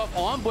get his Q up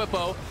on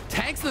Bwipo.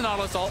 Tanks the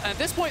Nautilus ult. And at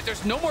this point,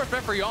 there's no more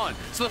threat for Yeon.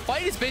 So the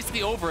fight is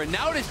basically over. And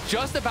now it is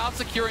just about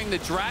securing the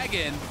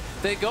dragon.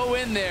 They go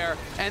in there,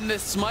 and the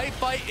smite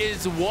fight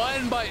is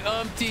won by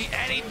Umti.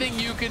 Anything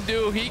you can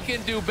do, he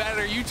can do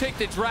better. You take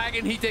the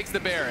dragon, he takes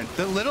the Baron.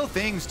 The little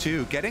things,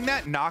 too. Getting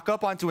that knock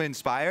up onto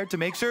Inspired to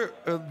make sure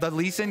the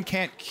Lee Sin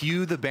can't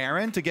Q the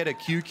Baron to get a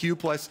QQ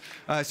plus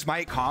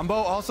smite combo.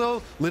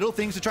 Also, little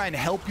things to try and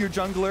help your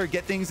jungler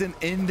get things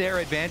in their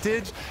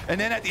advantage. And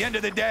then at the end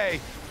of the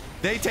day,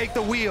 they take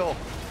the wheel.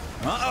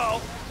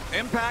 Uh-oh.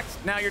 Impact,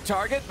 now your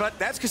target, but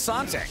that's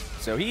Ksante.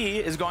 So he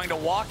is going to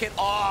walk it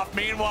off.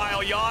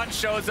 Meanwhile, Yeon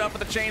shows up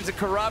with the Chains of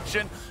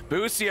Corruption.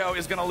 Busio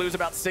is going to lose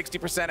about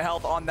 60%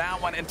 health on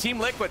that one. And Team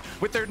Liquid,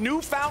 with their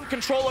newfound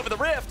control over the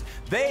Rift,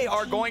 they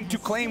are going to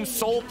claim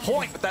Soul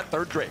Point with that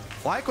third Drake.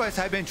 FlyQuest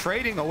have been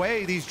trading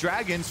away these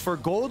dragons for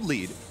gold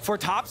lead, for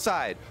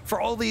topside, for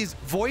all these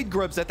void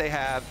grubs that they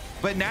have.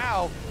 But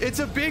now it's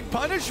a big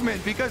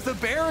punishment because the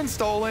Baron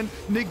stolen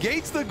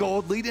negates the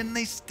gold lead and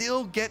they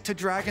still get to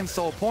Dragon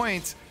Soul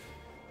points.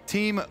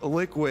 Team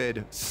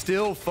Liquid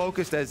still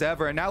focused as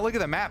ever. And now look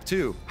at the map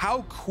too.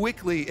 How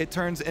quickly it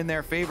turns in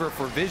their favor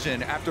for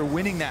Vision after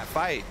winning that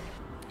fight.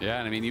 Yeah,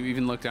 and I mean, you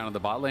even look down at the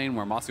bot lane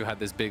where Massu had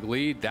this big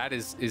lead. That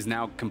is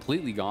now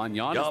completely gone.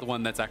 Yeon is the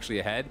one that's actually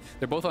ahead.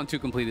 They're both on 2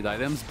 completed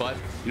items, but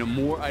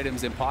more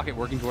items in pocket,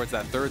 working towards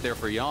that third there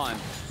for Yeon.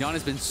 Yeon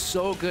has been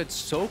so good,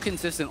 so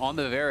consistent on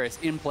the Varus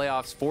in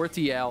playoffs for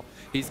TL.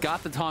 He's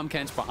got the Tahm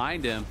Kench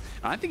behind him,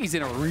 and I think he's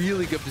in a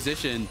really good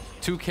position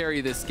to carry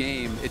this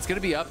game. It's going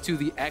to be up to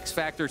the X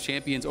Factor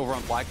champions over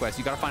on FlyQuest.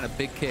 You got to find a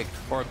big kick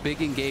or a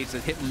big engage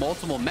that hit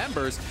multiple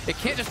members. It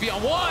can't just be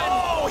on one.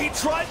 Oh, he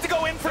tried to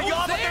go in for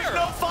Yeon, but there's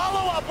no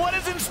follow-up. What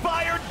is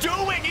Inspire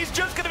doing? He's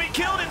just going to be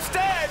killed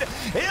instead.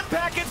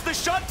 Impact gets the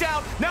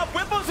shutdown. Now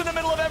Bwipo's in the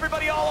middle of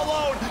everybody all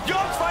alone.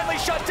 Yeon's finally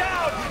shut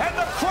down, and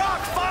the Croc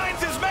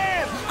finds his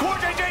man.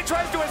 CoreJJ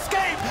tries to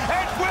escape,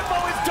 and Bwipo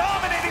is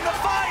dominating the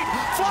fight.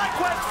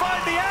 FlyQuest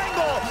find the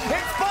angle.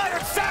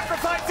 Inspired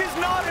sacrifice is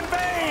not in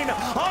vain.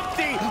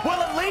 Umti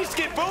will at least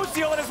get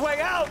Busio on his way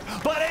out,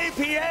 but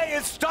APA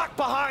is stuck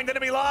behind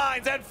enemy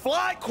lines, and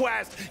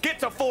FlyQuest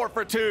gets a 4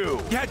 for 2.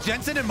 Yeah,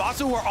 Jensen and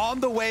Massu were on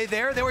the way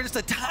there. They were just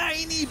a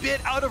tiny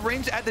bit out of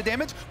range at the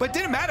damage, but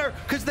didn't matter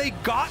because they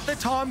got the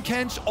Tahm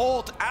Kench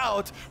ult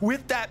out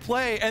with that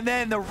play, and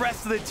then the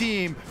rest of the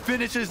team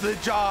finishes the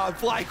job.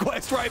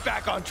 FlyQuest right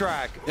back on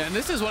track. Yeah, and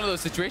this is one of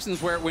those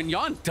situations where when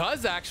Yeon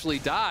does actually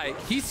die,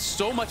 he's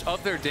so much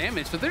of their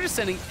damage, but they're just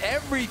sending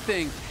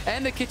everything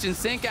and the kitchen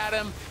sink at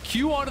him.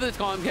 Q onto the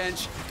Tahm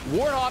Kench.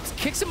 Warhops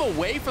kicks him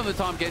away from the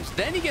Tahm Kench,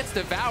 then he gets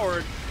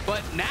devoured.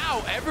 But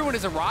now everyone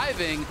is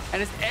arriving,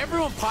 and as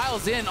everyone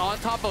piles in on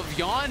top of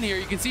Yeon here,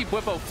 you can see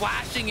Bwipo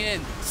flashing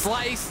in,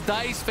 slice,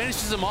 dice,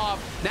 finishes him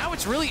off. Now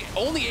it's really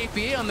only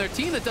APA on their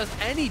team that does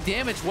any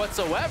damage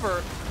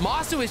whatsoever.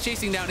 Massu is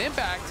chasing down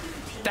Impact.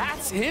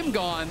 That's him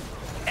gone.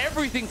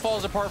 Everything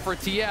falls apart for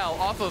TL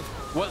off of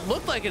what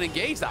looked like an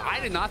engage that I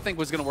did not think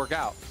was going to work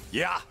out.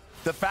 Yeah.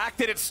 The fact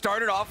that it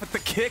started off with the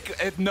kick,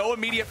 no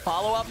immediate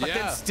follow-up, but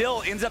then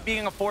still ends up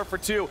being a 4 for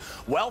 2.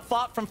 Well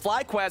fought from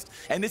FlyQuest,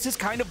 and this is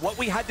kind of what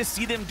we had to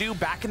see them do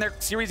back in their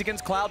series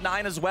against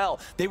Cloud9 as well.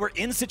 They were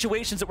in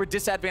situations that were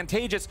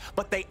disadvantageous,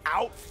 but they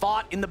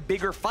out-fought in the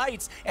bigger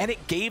fights, and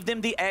it gave them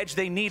the edge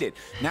they needed.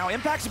 Now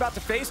Impact's about to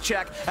face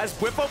check as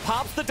Bwipo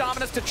pops the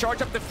Dominus to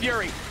charge up the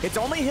Fury. It's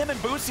only him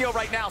and Busio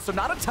right now, so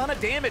not a ton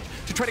of damage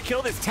to try to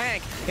kill this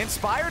tank.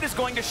 Inspired is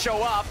going to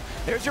show up.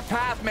 There's your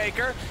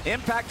Pathmaker.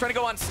 Impact trying to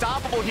go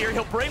unstoppable here.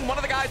 He'll bring one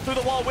of the guys through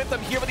the wall with him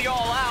here with the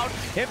all-out.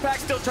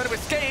 Impact still trying to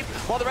escape,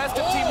 while the rest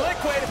of Team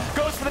Liquid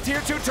goes for the tier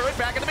 2 turret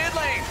back in the mid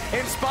lane.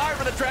 Inspired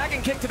with a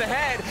dragon kick to the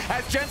head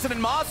as Jensen and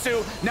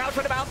Massu now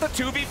trying to mount the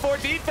 2v4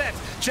 defense.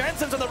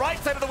 Jensen's on the right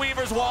side of the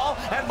Weaver's wall,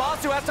 and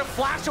Massu has to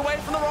flash away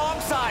from the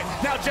wrong side.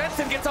 Now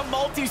Jensen gets a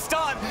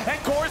multi-stun,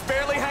 and Core's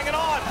barely hanging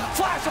on.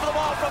 Flash over the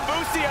wall from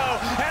Busio,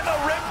 and the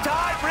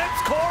Riptide rips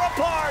Core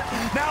apart.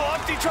 Now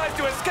Umti tries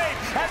to escape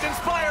as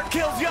Inspired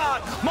kills Yeon.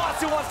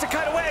 Massu wants to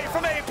cut away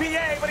from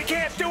APA, but he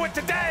can't do it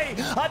today.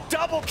 A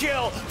double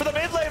kill for the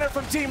mid laner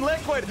from Team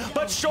Liquid,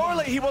 but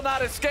surely he will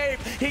not escape.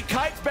 He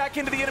kites back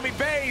into the enemy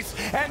base,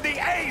 and the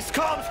ace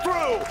comes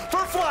through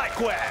for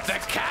FlyQuest. The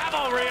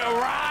cavalry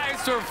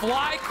arrives for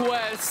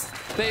FlyQuest.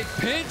 They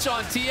pinch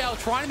on TL,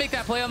 trying to make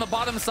that play on the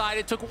bottom side.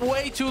 It took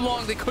way too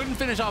long. They couldn't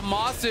finish off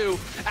Massu.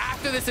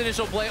 After this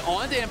initial play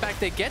onto Impact,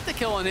 they get the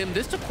kill on him.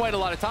 This took quite a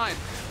lot of time.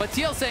 But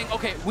TL saying,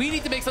 okay, we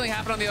need to make something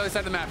happen on the other side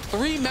of the map.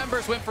 3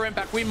 members went for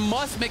Impact. We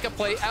must make a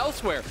play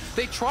elsewhere.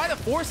 They try to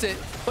force it,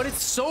 but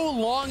it's so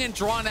long and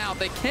drawn out.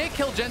 They can't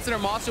kill Jensen or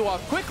Massu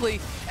off quickly,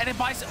 and it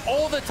buys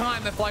all the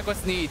time that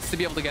FlyQuest needs to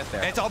be able to get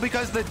there. And it's all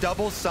because the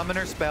double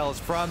summoner spells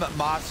from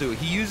Massu.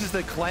 He uses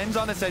the cleanse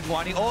on the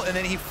Sejuani ult, and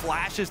then he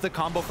flashes the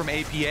combo from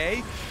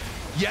APA.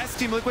 Yes,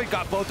 Team Liquid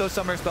got both those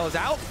summoner spells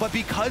out, but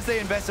because they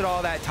invested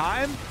all that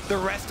time, the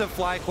rest of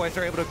FlyQuest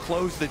are able to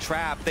close the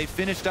trap. They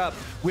finished up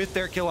with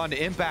their kill onto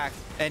Impact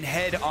and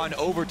head on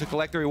over to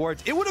collect the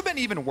rewards. It would have been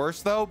even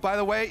worse, though, by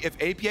the way,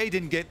 if APA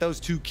didn't get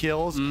those 2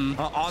 kills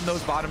on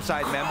those bottom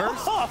side members.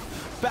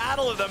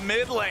 Battle of the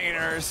mid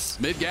laners.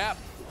 Mid gap.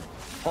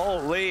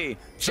 Holy.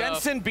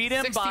 Jensen beat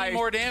him 16 by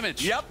more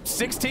damage. Yep,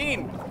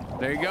 16.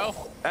 There you go.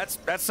 That's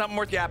something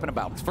worth yapping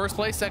about. First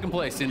place, second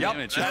place in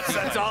damage.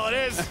 That's all it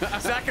is.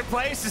 Second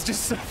place is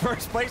just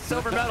first place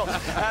silver medal,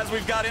 as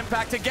we've got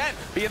Impact again,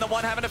 being the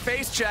one having a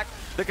face check.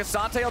 The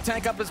Ksante will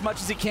tank up as much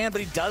as he can,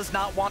 but he does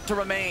not want to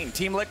remain.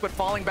 Team Liquid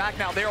falling back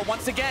now. They are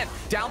once again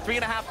down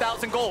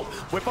 3,500 gold.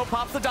 Bwipo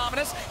pops the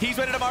Dominus. He's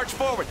ready to march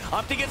forward.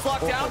 Umti gets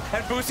locked down,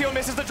 and Busio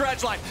misses the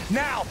dredge line.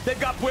 Now, they've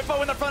got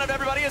Bwipo in the front of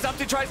everybody as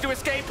Umti tries to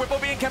escape.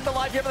 Bwipo being kept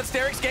alive here by the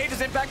Sterix Gauge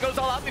as Impact goes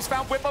all out. He's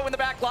found Bwipo in the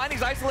back line.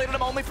 He's isolated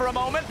him only for a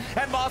moment,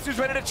 and Massu's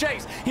ready to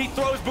chase. He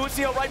throws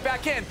Busio right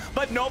back in,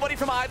 but nobody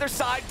from either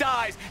side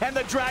dies, and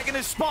the dragon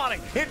is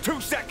spawning in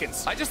 2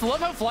 seconds. I just love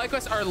how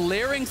FlyQuest are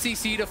layering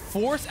CC to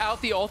force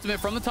out the ultimate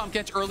from the Tahm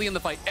Kench early in the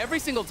fight. Every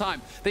single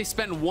time they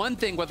spend one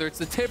thing, whether it's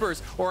the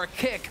Tibbers or a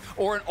kick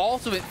or an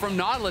ultimate from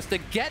Nautilus, to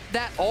get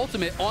that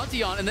ultimate onto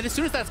Yeon, and then as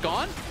soon as that's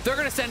gone, they're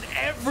going to send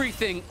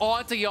everything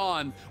onto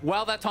Yeon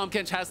while that Tahm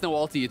Kench has no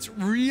ulti. It's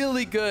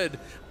really good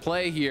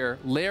play here,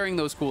 layering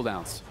those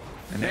cooldowns.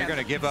 And they're going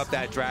to give up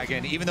that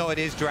Dragon. Even though it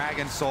is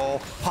Dragon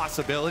Soul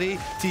possibility,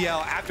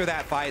 TL, after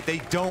that fight, they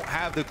don't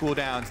have the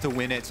cooldowns to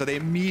win it. So they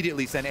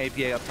immediately send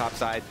APA up top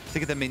side to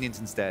get the minions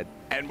instead.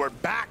 And we're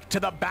back to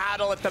the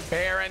battle at the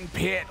Baron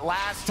Pit.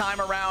 Last time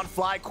around,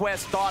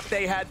 FlyQuest thought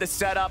they had the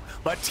setup,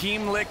 but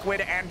Team Liquid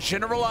and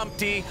General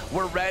Umti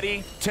were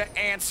ready to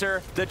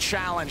answer the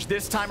challenge.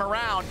 This time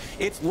around,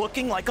 it's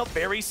looking like a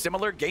very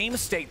similar game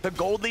state. The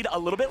gold lead a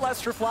little bit less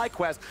for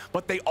FlyQuest,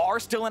 but they are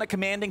still in a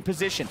commanding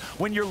position.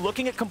 When you're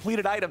looking at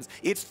completed items,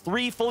 it's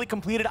 3 fully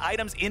completed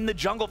items in the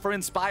jungle for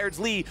Inspired's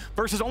lead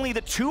versus only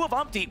the 2 of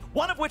Umti,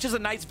 one of which is a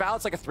nice Val.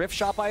 It's like a thrift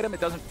shop item. It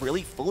doesn't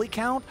really fully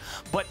count,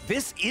 but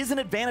this is an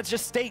advantage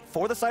just state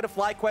for the side of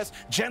FlyQuest.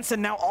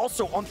 Jensen now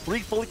also on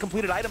 3 fully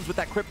completed items with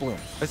that Crypt Bloom.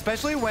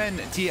 Especially when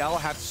TL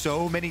have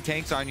so many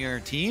tanks on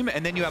your team,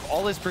 and then you have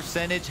all this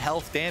percentage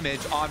health damage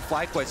on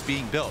FlyQuest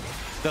being built.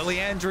 The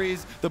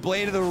Leandries, the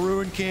Blade of the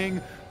Ruin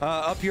King,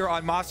 up here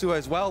on Massu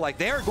as well. Like,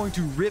 they are going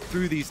to rip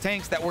through these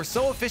tanks that were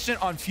so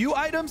efficient on few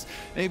items,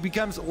 and it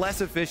becomes less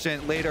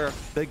efficient later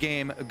the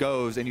game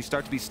goes, and you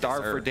start to be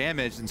starved for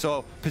damage. And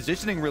so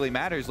positioning really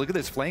matters. Look at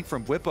this flank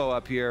from Bwipo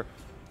up here.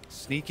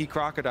 Sneaky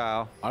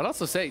Crocodile. I'd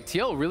also say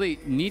TL really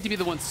need to be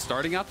the ones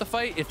starting out the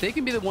fight. If they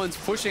can be the ones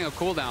pushing up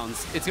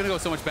cooldowns, it's going to go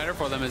so much better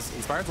for them as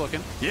Inspired's looking.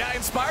 Yeah,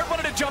 Inspired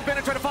wanted to jump in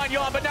and try to find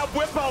Yeon, but now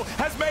Bwipo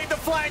has made the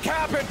flank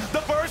happen.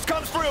 The burst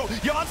comes through.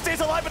 Yeon stays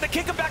alive, but they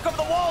kick him back over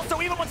the wall,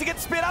 so even once he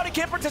gets spit out, he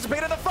can't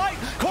participate in the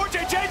fight.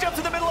 CoreJJ jumps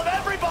in the middle of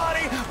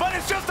everybody, but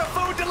it's just a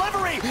food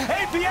delivery.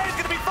 APA is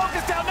going to be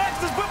focused down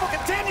next as Bwipo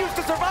continues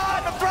to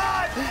survive and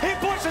thrive. He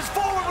pushes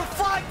forward with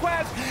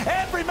FlyQuest.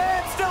 Every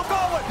man still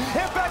going.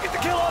 And back at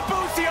the kill on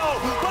Busio,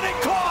 but it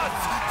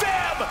costs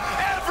them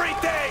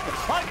everything.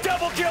 A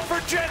double kill for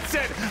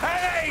Jensen,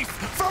 an ace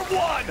for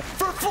 1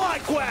 for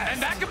FlyQuest.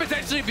 And that could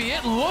potentially be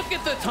it. Look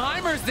at the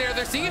timers there.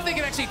 They're seeing if they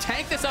can actually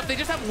tank this up. They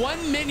just have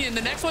 1 minion.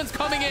 The next one's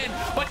coming in,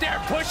 but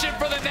they're pushing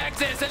for the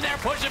Nexus, and they're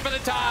pushing for the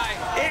tie.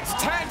 It's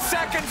 10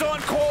 seconds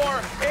on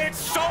Core. It's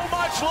so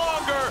much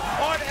longer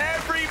on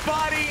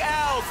everybody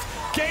else.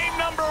 Game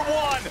number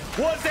 1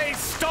 was a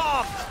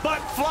stomp, but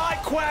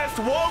FlyQuest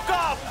woke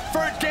up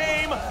for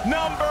game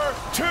number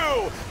 2.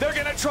 They're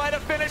gonna try to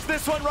finish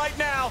this one right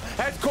now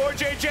as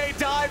CoreJJ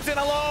dives in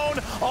alone,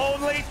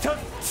 only to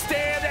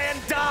stand and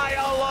die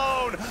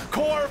alone.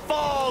 Core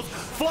falls,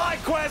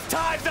 FlyQuest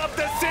ties up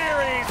the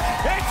series.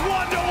 It's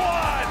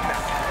 1-1.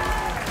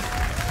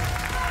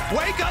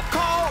 Wake up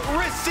call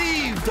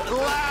received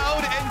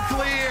loud and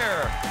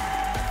clear.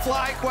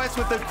 FlyQuest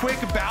with a quick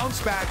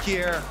bounce back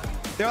here.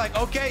 They're like,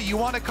 okay, you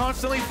want to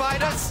constantly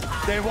fight us?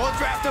 They won't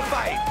draft a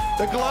fight.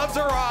 The gloves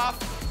are off.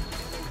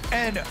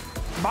 And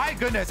my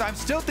goodness, I'm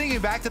still thinking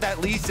back to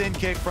that Lee Sin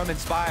kick from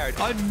Inspired.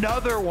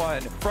 Another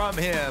one from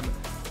him.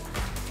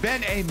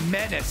 Been a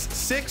menace.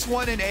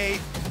 6-1 and 8.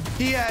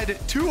 He had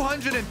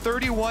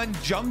 231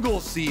 jungle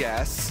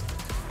CS.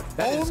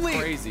 That is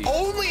crazy.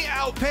 Only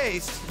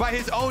outpaced by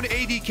his own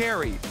AD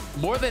carry.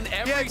 More than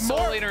every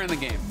solo laner in the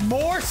game.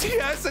 More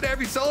CS than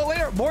every solo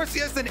laner. More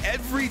CS than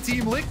every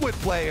Team Liquid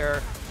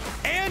player.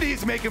 And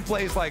he's making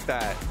plays like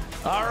that.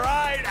 All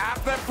right,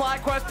 after that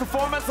FlyQuest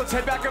performance, let's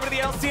head back over to the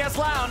LCS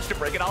Lounge to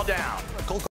break it all down.